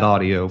use that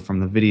audio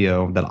from the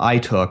video that I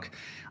took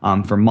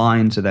for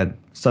mine, so that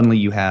suddenly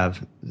you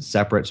have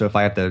separate. So if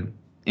I have to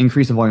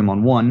increase the volume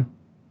on one,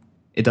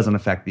 it doesn't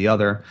affect the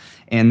other.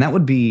 And that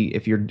would be,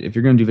 if you're going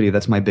to do video,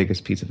 that's my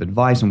biggest piece of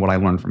advice. And what I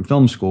learned from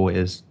film school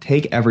is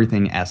take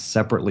everything as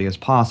separately as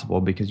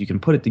possible, because you can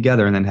put it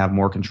together and then have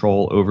more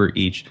control over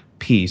each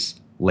piece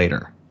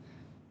later.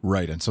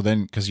 Right. And so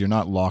then, because you're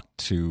not locked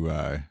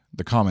to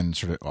the common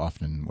sort of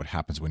often what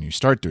happens when you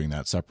start doing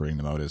that, separating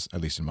them out, is,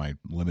 at least in my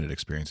limited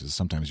experiences,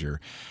 sometimes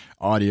your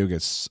audio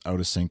gets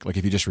out of sync. Like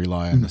if you just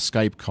rely on the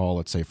Skype call,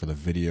 let's say for the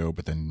video,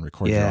 but then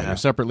record your audio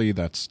separately,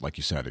 that's, like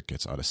you said, it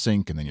gets out of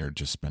sync, and then you're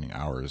just spending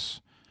hours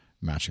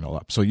matching it all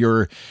up. So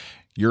your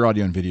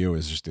audio and video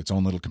is just its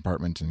own little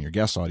compartment, and your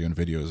guest audio and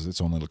video is its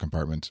own little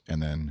compartment,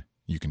 and then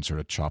you can sort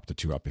of chop the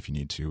two up if you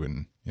need to,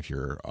 and if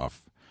you're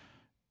off.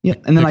 Yeah,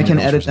 and then I can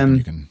edit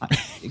them.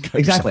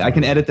 Exactly, I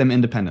can edit them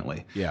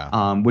independently.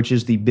 Yeah, which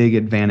is the big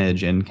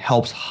advantage and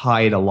helps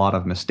hide a lot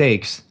of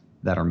mistakes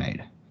that are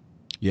made.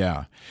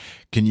 Yeah,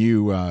 can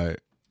you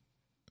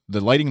the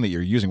lighting that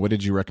you're using? What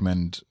did you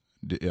recommend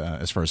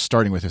as far as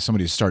starting with? If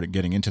somebody started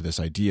getting into this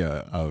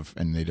idea of,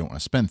 and they don't want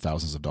to spend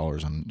thousands of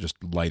dollars on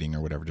just lighting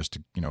or whatever, just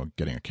to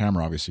getting a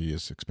camera obviously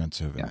is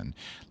expensive, and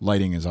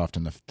lighting is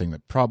often the thing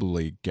that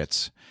probably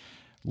gets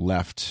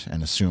left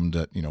and assumed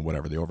that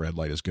whatever, the overhead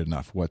light is good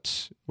enough.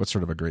 What's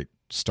sort of a great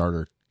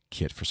starter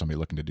kit for somebody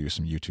looking to do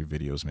some YouTube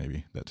videos?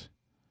 Maybe that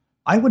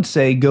I would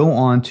say go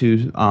on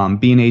to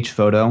B&H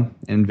Photo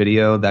and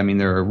Video.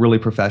 They're a really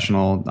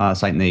professional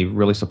site, and they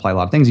really supply a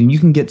lot of things. And you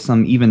can get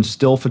some even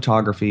still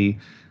photography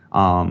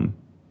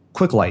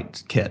quick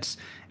light kits,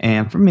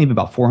 and for maybe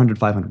about $400,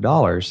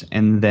 $500.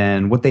 And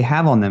then what they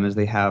have on them is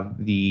they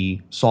have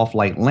the soft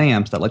light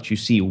lamps that let you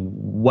see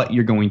what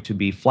you're going to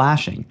be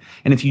flashing.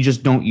 And if you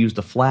just don't use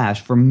the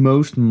flash, for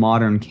most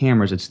modern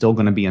cameras, it's still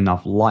going to be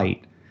enough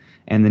light.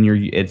 And then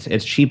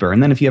it's cheaper.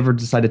 And then if you ever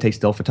decide to take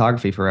still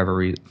photography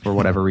for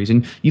whatever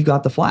reason, you've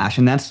got the flash.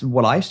 And that's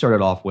what I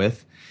started off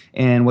with.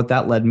 And what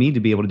that led me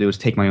to be able to do is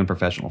take my own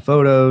professional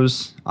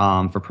photos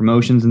for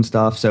promotions and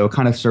stuff. So it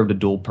kind of served a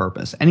dual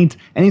purpose.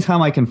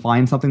 Anytime I can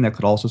find something that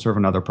could also serve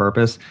another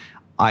purpose,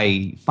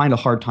 I find a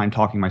hard time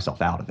talking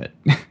myself out of it.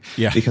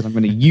 Yeah. Because I'm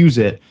going to use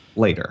it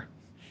later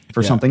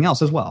for something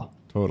else as well.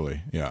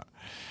 Totally. Yeah.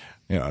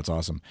 Yeah, that's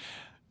awesome.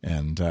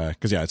 And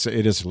because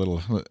it is a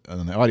little,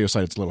 on the audio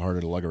side, it's a little harder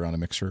to lug around a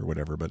mixer or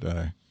whatever, but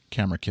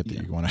camera kit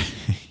that you want to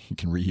you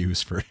can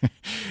reuse for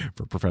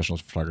professional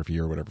photography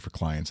or whatever, for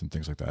clients and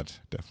things like that,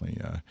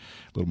 definitely a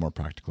little more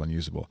practical and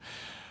usable.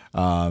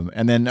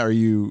 And then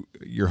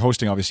you're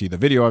hosting, obviously the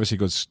video obviously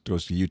goes to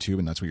YouTube,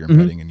 and that's what you're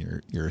embedding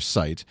in your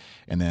site.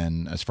 And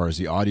then as far as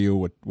the audio,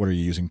 what are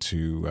you using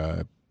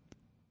to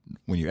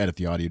when you edit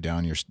the audio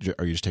down,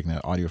 are you just taking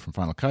that audio from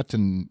Final Cut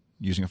and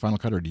using a Final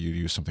Cut, or do you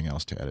use something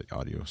else to edit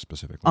audio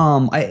specifically?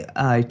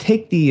 I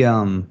take the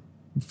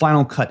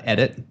Final Cut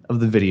edit of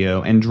the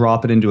video and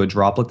drop it into a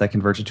droplet that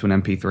converts it to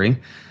an MP3.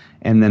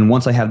 And then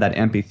once I have that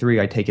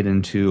MP3, I take it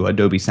into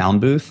Adobe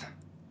Sound Booth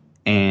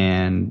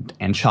and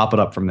chop it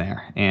up from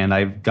there. And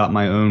I've got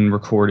my own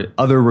recorded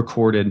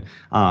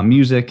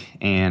music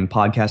and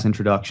podcast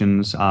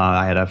introductions.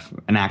 I had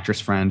an actress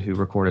friend who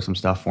recorded some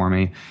stuff for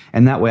me,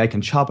 and that way I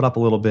can chop it up a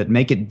little bit,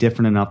 make it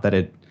different enough that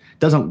it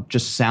doesn't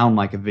just sound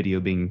like a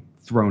video being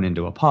thrown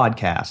into a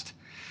podcast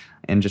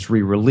and just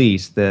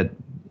re-released, that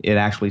it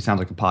actually sounds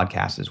like a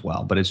podcast as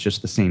well, but it's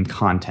just the same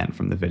content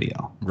from the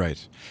video.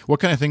 Right. What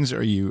kind of things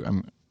are you?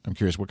 I'm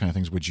curious. What kind of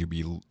things would you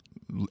be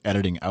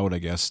editing out, I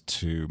guess,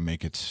 to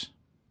make it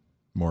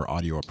more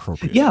audio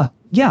appropriate? Yeah.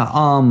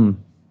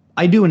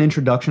 I do an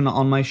introduction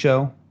on my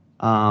show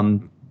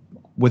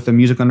with the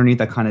music underneath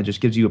that kind of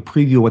just gives you a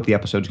preview of what the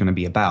episode's going to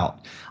be about.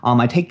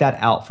 I take that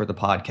out for the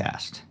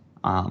podcast.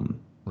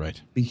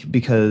 Right.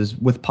 Because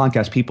with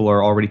podcasts, people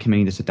are already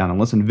committing to sit down and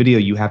listen. Video,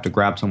 you have to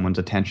grab someone's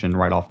attention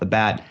right off the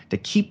bat to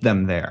keep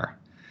them there.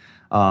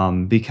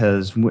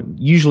 Because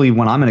usually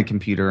when I'm in a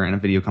computer and a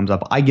video comes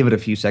up, I give it a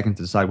few seconds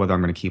to decide whether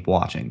I'm going to keep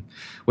watching.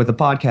 With a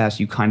podcast,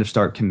 you kind of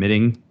start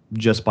committing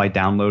just by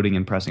downloading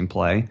and pressing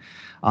play.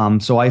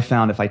 So I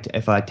found if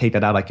I take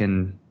that out, I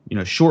can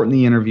shorten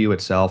the interview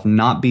itself,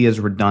 not be as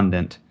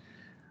redundant.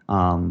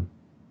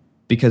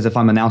 Because if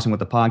I'm announcing what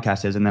the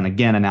podcast is and then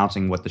again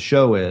announcing what the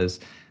show is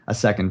a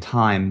second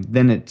time,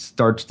 then it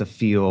starts to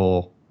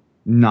feel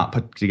not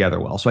put together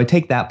well. So I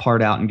take that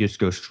part out and just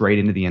go straight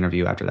into the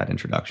interview after that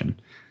introduction.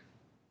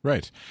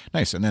 Right.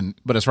 Nice. And then,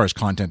 but as far as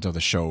content of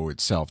the show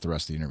itself, the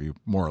rest of the interview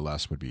more or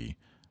less would be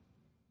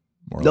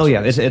more or less. Oh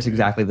yeah, it's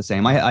exactly the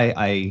same.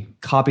 I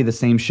copy the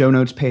same show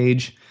notes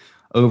page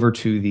over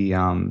to the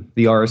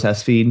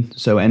RSS feed.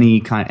 So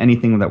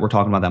anything that we're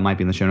talking about that might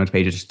be in the show notes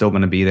page is still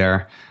going to be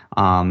there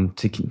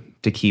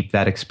to keep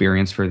that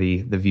experience for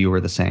the viewer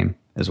the same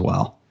as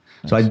well.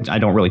 Nice. So I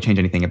don't really change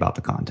anything about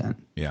the content.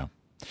 Yeah.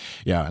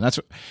 Yeah, and that's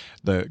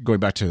going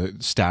back to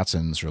stats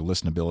and sort of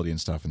listenability and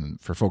stuff. And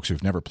for folks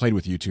who've never played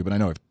with YouTube, and I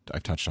know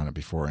I've touched on it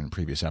before in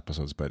previous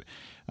episodes, but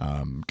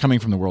coming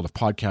from the world of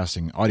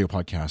podcasting, audio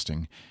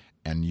podcasting,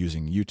 and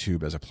using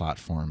YouTube as a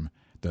platform,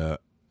 the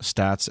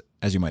stats,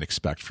 as you might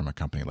expect from a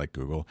company like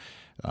Google,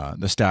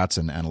 the stats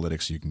and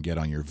analytics you can get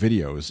on your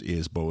videos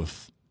is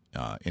both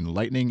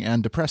enlightening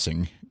and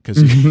depressing,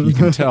 because you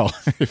can tell,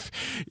 if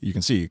you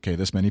can see, okay,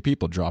 this many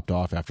people dropped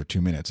off after 2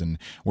 minutes. And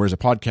whereas a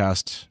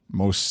podcast,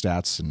 most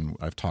stats, and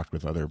I've talked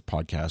with other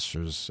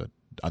podcasters at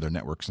other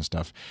networks and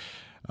stuff,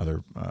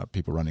 other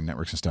people running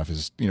networks and stuff,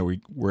 is,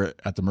 we're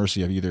at the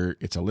mercy of either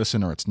it's a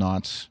listen or it's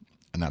not.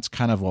 And that's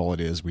kind of all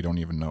it is. We don't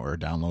even know, or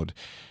download.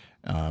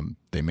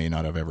 They may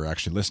not have ever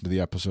actually listened to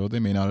the episode. They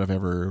may not have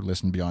ever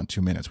listened beyond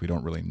 2 minutes. We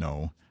don't really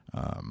know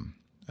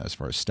as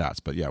far as stats.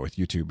 But yeah, with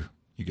YouTube,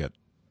 you get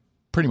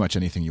pretty much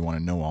anything you want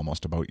to know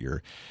almost about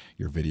your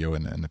video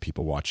and the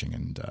people watching.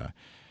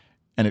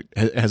 And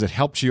has it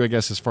helped you, I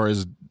guess, as far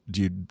as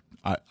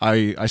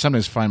I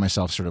sometimes find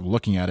myself sort of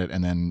looking at it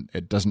and then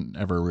it doesn't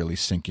ever really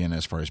sink in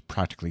as far as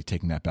practically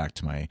taking that back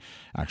to my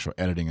actual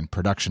editing and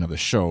production of the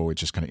show. It's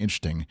just kind of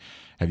interesting.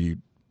 Have you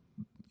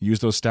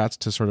used those stats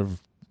to sort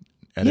of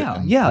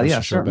edit?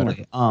 Yeah,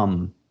 certainly.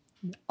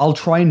 I'll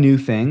try new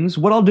things.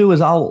 What I'll do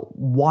is I'll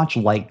watch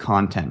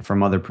content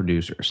from other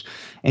producers.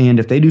 And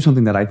if they do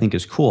something that I think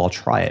is cool, I'll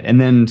try it.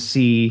 And then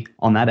see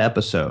on that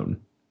episode,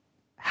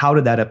 how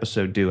did that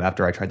episode do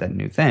after I tried that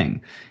new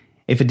thing?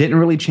 If it didn't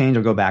really change,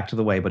 I'll go back to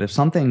the way. But if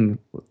something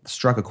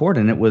struck a chord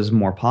and it was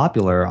more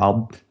popular,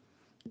 I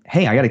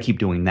got to keep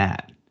doing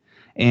that.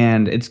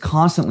 And it's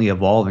constantly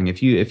evolving.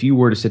 If you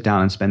were to sit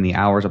down and spend the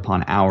hours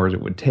upon hours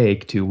it would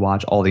take to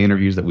watch all the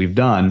interviews that we've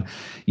done,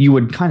 you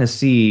would kind of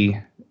see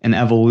an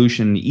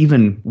evolution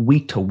even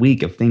week to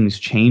week of things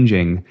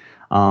changing,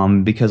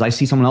 because I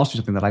see someone else do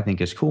something that I think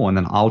is cool, and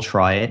then I'll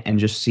try it and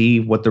just see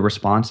what the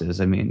response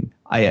is. I mean,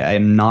 I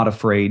am not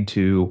afraid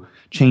to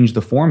change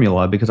the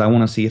formula because I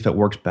want to see if it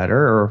works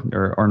better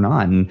or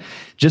not. And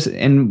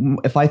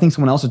if I think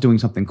someone else is doing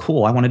something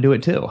cool, I want to do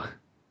it too.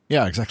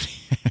 Yeah, exactly.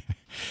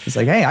 It's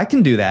like, hey, I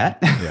can do that.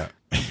 Yeah.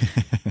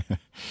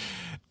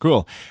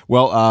 Cool.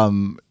 Well,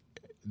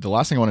 the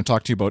last thing I want to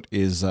talk to you about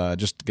is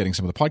just getting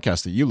some of the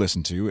podcasts that you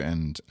listen to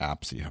and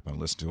apps that you happen to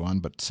listen to on.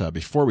 But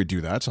before we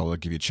do that, I'll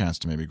give you a chance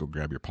to maybe go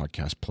grab your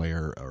podcast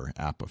player or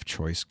app of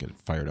choice, get it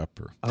fired up.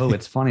 Oh,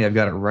 it's funny. I've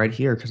got it right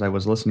here because I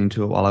was listening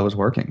to it while I was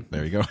working.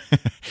 There you go.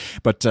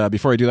 But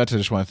before I do that, I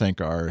just want to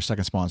thank our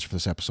second sponsor for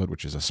this episode,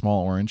 which is A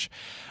Small Orange.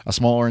 A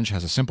Small Orange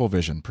has a simple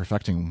vision,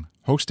 perfecting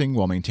hosting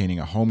while maintaining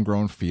a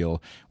homegrown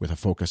feel with a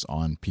focus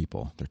on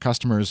people, their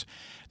customers,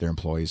 their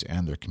employees,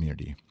 and their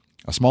community.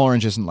 A Small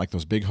Orange isn't like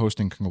those big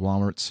hosting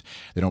conglomerates.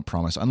 They don't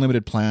promise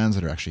unlimited plans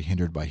that are actually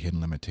hindered by hidden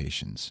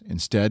limitations.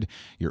 Instead,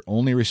 you're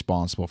only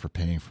responsible for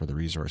paying for the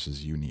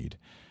resources you need.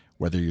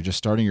 Whether you're just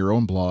starting your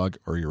own blog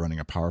or you're running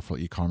a powerful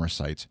e-commerce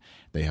site,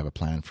 they have a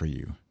plan for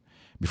you.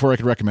 before I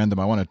could recommend them,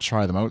 I want to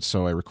try them out.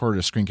 So I recorded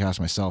a screencast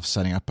myself,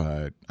 setting up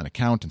an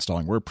account,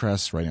 installing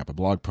WordPress, writing up a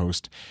blog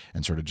post,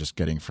 and sort of just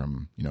getting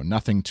from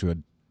nothing to a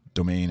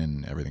domain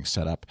and everything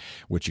set up,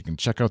 which you can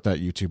check out that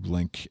YouTube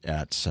link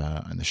at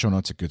in the show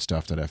notes at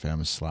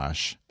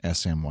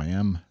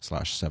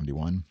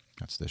goodstuff.fm/SMYM/71.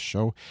 That's this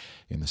show,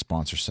 in the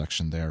sponsor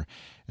section there,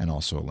 and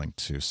also a link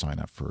to sign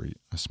up for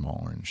a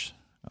small orange,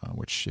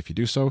 which, if you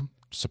do so,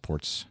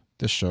 supports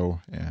this show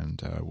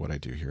and what I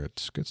do here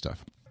at Good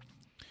Stuff.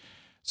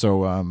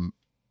 So,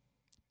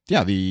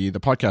 the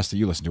podcast that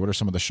you listen to, what are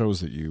some of the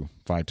shows that you,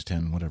 5 to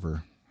 10,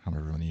 whatever,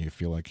 however many you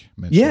feel like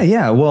mentioning?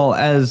 Yeah. Well,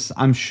 as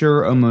I'm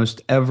sure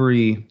almost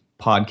every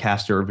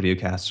podcaster or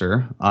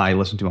videocaster, I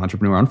listen to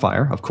Entrepreneur on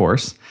Fire, of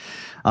course.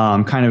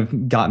 Kind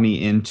of got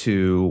me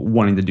into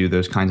wanting to do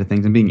those kinds of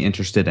things and being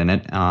interested in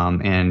it,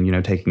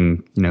 and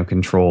taking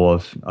control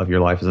of your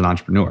life as an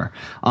entrepreneur.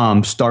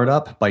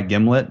 Startup by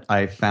Gimlet,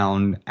 I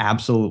found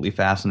absolutely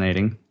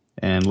fascinating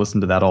and listened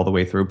to that all the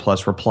way through.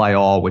 Plus Reply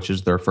All, which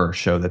is their first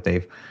show that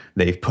they've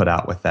put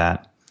out with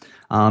that.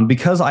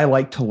 Because I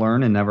like to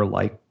learn and never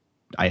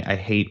I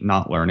hate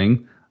not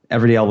learning.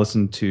 Every day I'll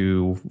listen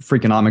to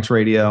Freakonomics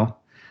Radio.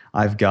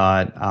 I've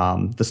got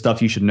the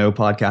Stuff You Should Know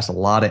podcast, a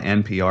lot of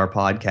NPR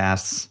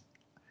podcasts,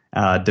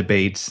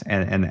 debates,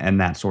 and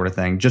that sort of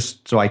thing,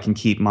 just so I can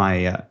keep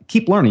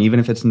learning, even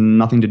if it's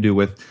nothing to do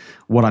with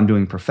what I'm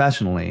doing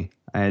professionally.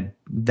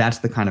 That's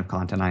the kind of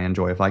content I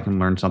enjoy, if I can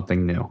learn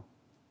something new.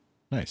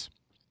 Nice.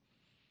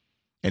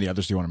 Any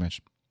others do you want to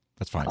mention?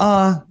 That's fine.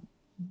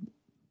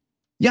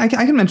 Yeah, I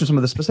can mention some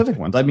of the specific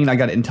ones. I mean, I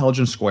got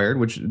Intelligence Squared,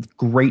 which is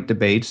great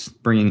debates,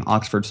 bringing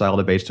Oxford-style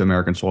debates to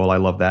American soil. I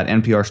love that.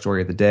 NPR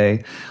Story of the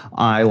Day.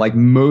 I like the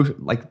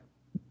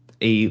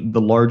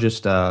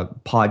largest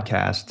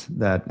podcast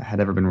that had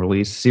ever been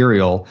released,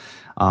 Serial.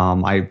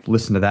 I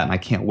listened to that, and I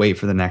can't wait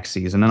for the next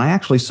season. And I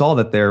actually saw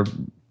that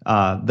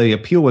the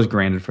appeal was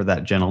granted for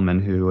that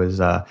gentleman who is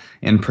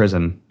in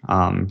prison.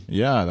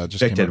 That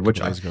just came out a couple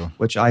days ago.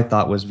 Which I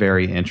thought was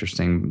very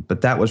interesting. But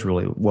that was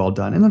really well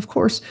done. And of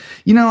course,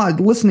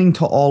 listening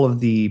to all of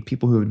the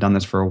people who have done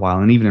this for a while,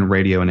 and even in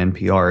radio and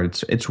NPR,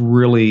 it's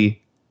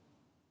really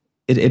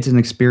it's an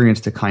experience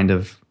to kind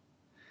of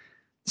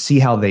see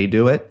how they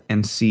do it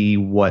and see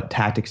what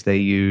tactics they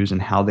use and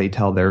how they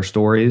tell their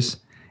stories.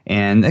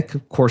 And that,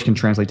 of course, can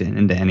translate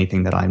into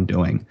anything that I'm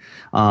doing.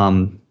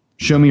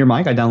 Show Me Your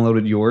Mic. I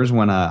downloaded yours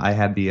when I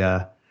had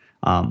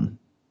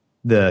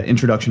the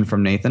introduction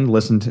from Nathan.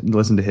 Listened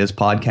to his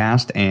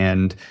podcast,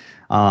 and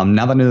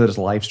now that I know that it's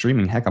live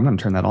streaming, heck, I'm going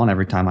to turn that on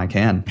every time I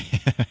can.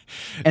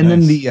 And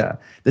nice. Then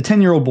the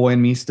 10-year-old boy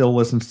in me still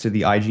listens to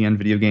the IGN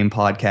video game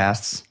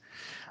podcasts,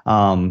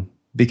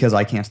 because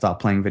I can't stop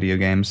playing video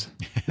games.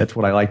 That's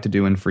what I like to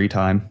do in free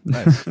time.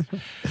 Nice.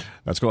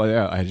 That's cool.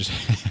 Yeah, I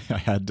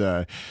had.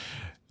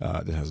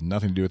 This has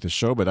nothing to do with this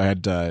show, but I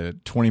had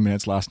 20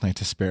 minutes last night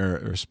to spare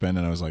or spend,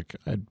 and I was like,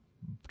 I'd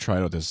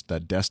tried out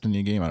that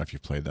Destiny game. I don't know if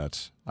you've played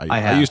that.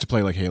 I used to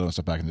play like Halo and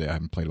stuff back in the day. I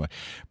haven't played it,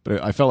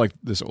 but I felt like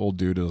this old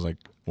dude was like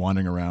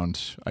wandering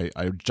around.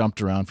 I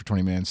jumped around for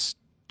 20 minutes,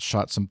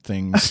 shot some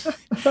things,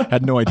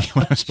 had no idea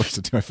what I was supposed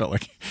to do. I felt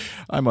like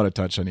I'm out of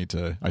touch. I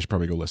should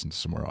probably go listen to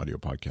some more audio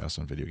podcasts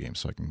on video games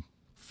so I can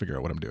figure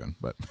out what I'm doing.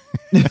 But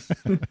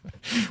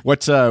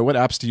what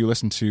apps do you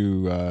listen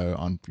to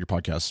on your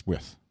podcasts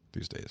with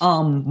these days?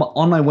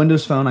 On my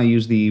Windows Phone, I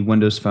use the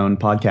Windows Phone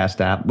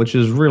podcast app, which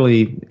is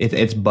really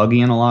it's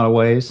buggy in a lot of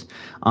ways.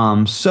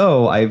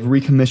 So I've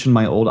recommissioned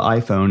my old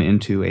iPhone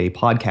into a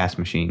podcast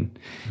machine.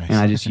 Nice. And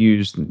I just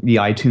use the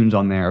iTunes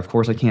on there. Of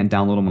course, I can't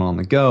download them on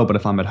the go, but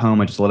if I'm at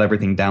home, I just let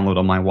everything download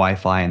on my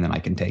Wi-Fi, and then I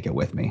can take it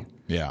with me.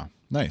 Yeah,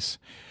 nice.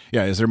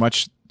 Yeah, is there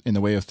much in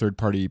the way of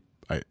third-party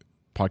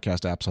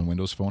podcast apps on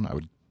Windows Phone? I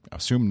would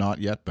assume not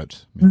yet,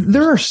 but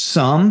there are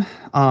some.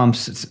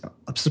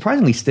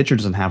 Surprisingly, Stitcher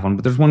doesn't have one,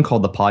 but there's one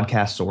called the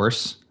Podcast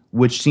Source,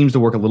 which seems to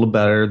work a little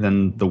better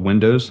than the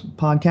Windows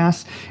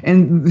podcast.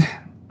 And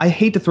I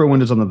hate to throw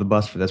Windows under the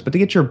bus for this, but to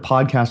get your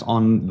podcast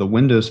on the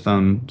Windows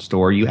Phone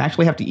store, you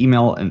actually have to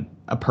email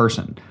a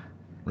person.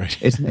 Right.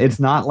 It's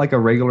not like a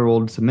regular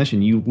old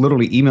submission. You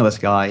literally email this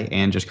guy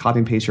and just copy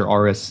and paste your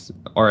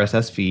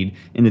RSS feed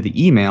into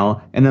the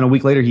email, and then a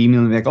week later he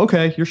emailed me like,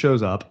 "Okay, your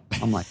show's up."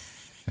 I'm like,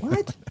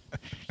 what?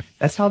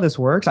 That's how this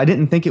works? I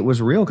didn't think it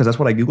was real, because that's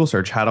what I Google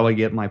search. How do I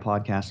get my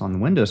podcast on the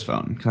Windows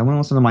Phone? Because I want to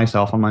listen to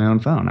myself on my own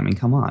phone. I mean,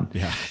 come on.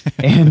 Yeah.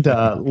 And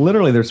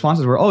literally the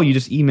responses were, "Oh, you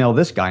just email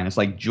this guy." And it's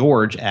like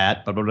George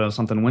at blah, blah, blah,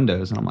 something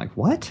Windows. And I'm like,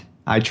 what?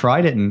 I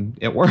tried it and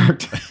it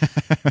worked.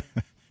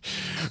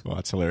 Well,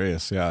 that's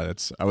hilarious. Yeah,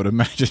 I would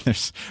imagine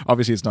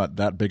obviously it's not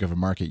that big of a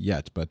market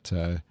yet, but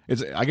I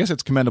guess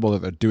it's commendable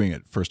that they're doing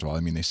it, first of all. I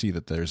mean, they see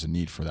that there's a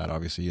need for that,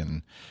 obviously,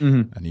 and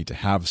a need to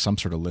have some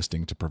sort of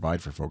listing to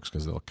provide for folks,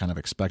 because they'll kind of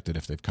expect it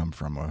if they've come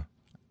from a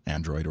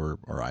Android or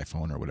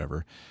iPhone or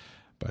whatever.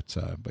 But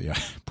yeah,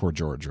 poor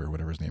George, or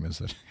whatever his name is,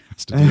 that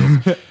has to deal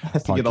with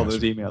has to get all those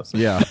emails.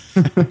 Yeah.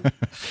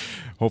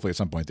 Hopefully at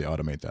some point they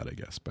automate that, I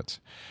guess. But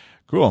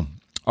cool.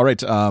 All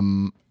right.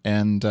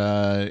 And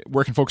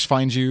where can folks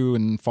find you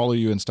and follow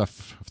you and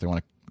stuff if they want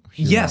to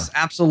Yes,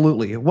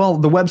 absolutely. Well,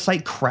 the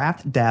website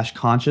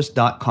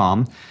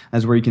craft-conscious.com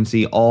is where you can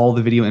see all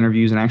the video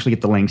interviews and actually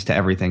get the links to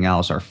everything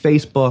else. Our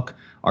Facebook,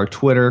 our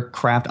Twitter,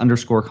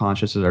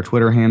 craft_conscious is our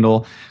Twitter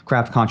handle.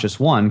 Craft Conscious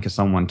 1, because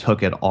someone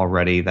took it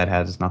already. That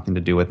has nothing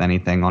to do with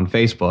anything on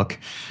Facebook.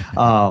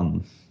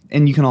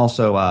 And you can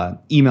also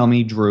email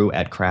me,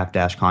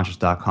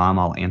 drew@craft-conscious.com.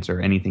 I'll answer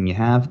anything you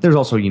have. There's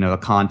also, a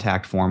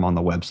contact form on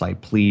the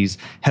website. Please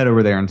head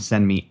over there and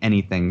send me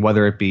anything,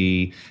 whether it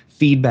be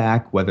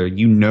feedback, whether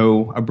you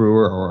know a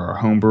brewer or a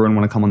home brewer and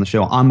want to come on the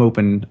show. I'm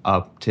open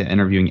up to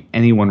interviewing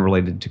anyone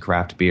related to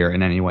craft beer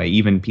in any way,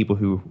 even people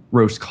who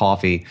roast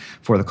coffee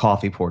for the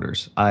coffee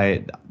porters.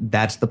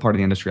 That's the part of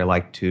the industry I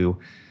like to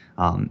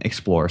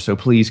explore. So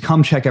please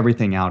come check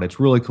everything out. It's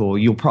really cool.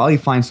 You'll probably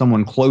find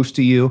someone close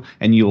to you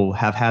and you'll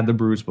have had the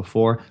brews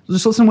before.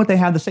 Just listen to what they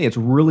have to say. It's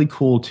really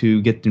cool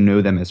to get to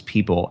know them as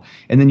people.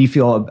 And then you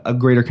feel a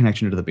greater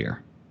connection to the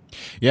beer.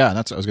 Yeah, and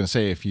that's what I was going to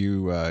say. If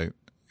you,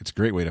 it's a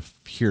great way to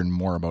hear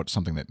more about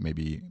something that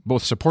maybe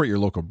both support your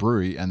local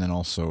brewery and then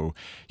also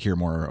hear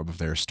more of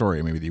their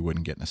story. Maybe they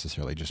wouldn't get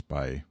necessarily just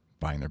by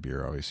buying their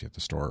beer, obviously at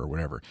the store or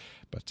whatever.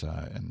 But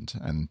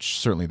and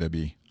certainly there'd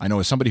be. I know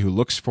as somebody who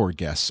looks for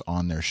guests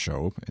on their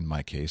show, in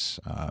my case,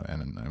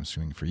 and I'm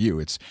assuming for you,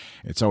 it's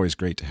always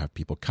great to have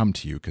people come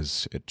to you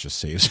because it just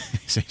saves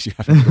you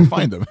having to go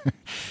find them.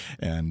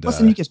 And plus,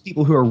 then you get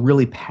people who are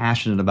really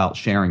passionate about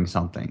sharing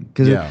something.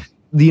 Because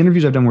the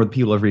interviews I've done where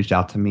people have reached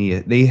out to me,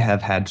 they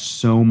have had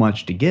so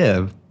much to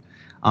give,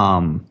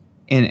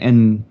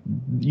 and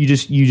you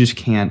just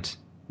can't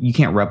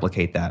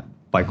replicate that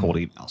by cold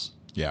emails.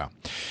 Yeah.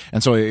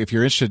 And so if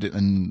you're interested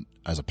in,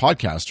 as a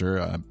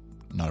podcaster,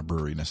 not a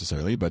brewery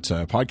necessarily, but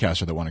a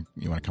podcaster that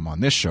you want to come on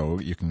this show,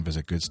 you can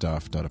visit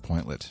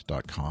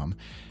goodstuff.appointlet.com.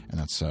 And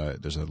that's,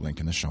 there's a link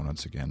in the show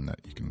notes again that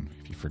you can,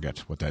 if you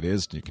forget what that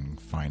is, you can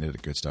find it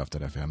at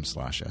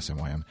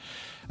goodstuff.fm/SMYM.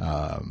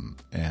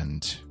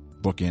 And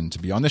book in to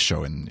be on this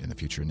show in the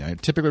future. And I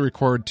typically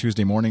record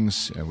Tuesday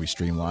mornings. We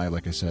stream live,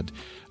 like I said,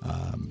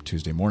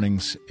 Tuesday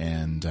mornings.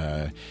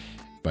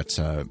 But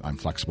I'm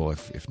flexible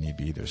if need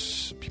be.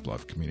 There's people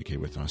I've communicated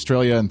with in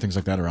Australia and things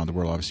like that around the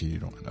world. Obviously, I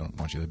don't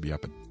want you to be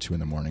up at 2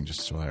 a.m. just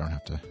so I don't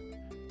have to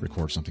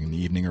record something in the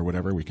evening or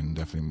whatever. We can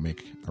definitely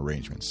make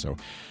arrangements. So,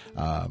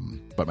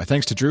 but my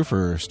thanks to Drew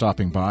for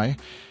stopping by.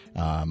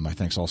 My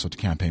thanks also to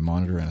Campaign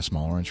Monitor and A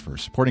Small Orange for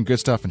supporting Good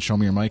Stuff and Show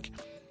Me Your Mic.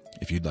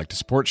 If you'd like to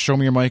support Show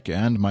Me Your Mic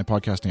and my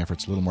podcasting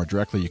efforts a little more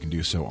directly, you can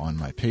do so on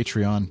my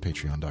Patreon.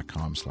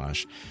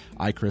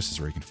 Patreon.com/iChris is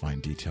where you can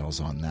find details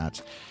on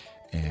that.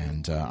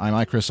 And I'm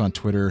iChris on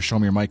Twitter. Show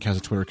Me Your Mic has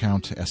a Twitter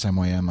account,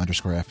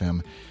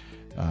 SMYM_FM.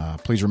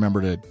 Please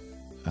remember to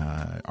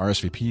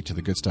RSVP to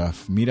the Good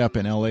Stuff meetup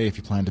in LA if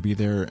you plan to be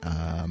there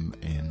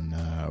in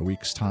a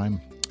week's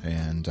time.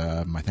 And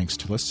my thanks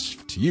to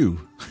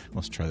you.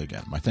 Let's try that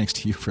again. My thanks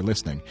to you for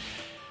listening.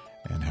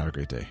 And have a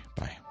great day.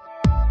 Bye.